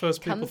 we were the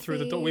first people through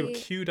the door. We were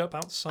Comfy. queued up I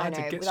outside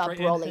know, to get with our straight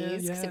in here.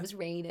 brollies because Yeah. it was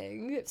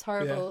raining. It was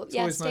horrible. it's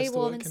Yeah, always stay nice to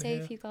warm work and in safe,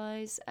 here. you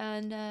guys.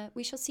 And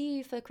we shall see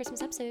you for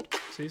Christmas episode.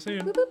 See you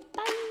soon. Boop, boop,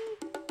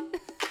 bye.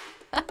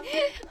 I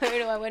don't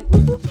know why I went.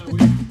 Boop, boop. No,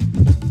 we-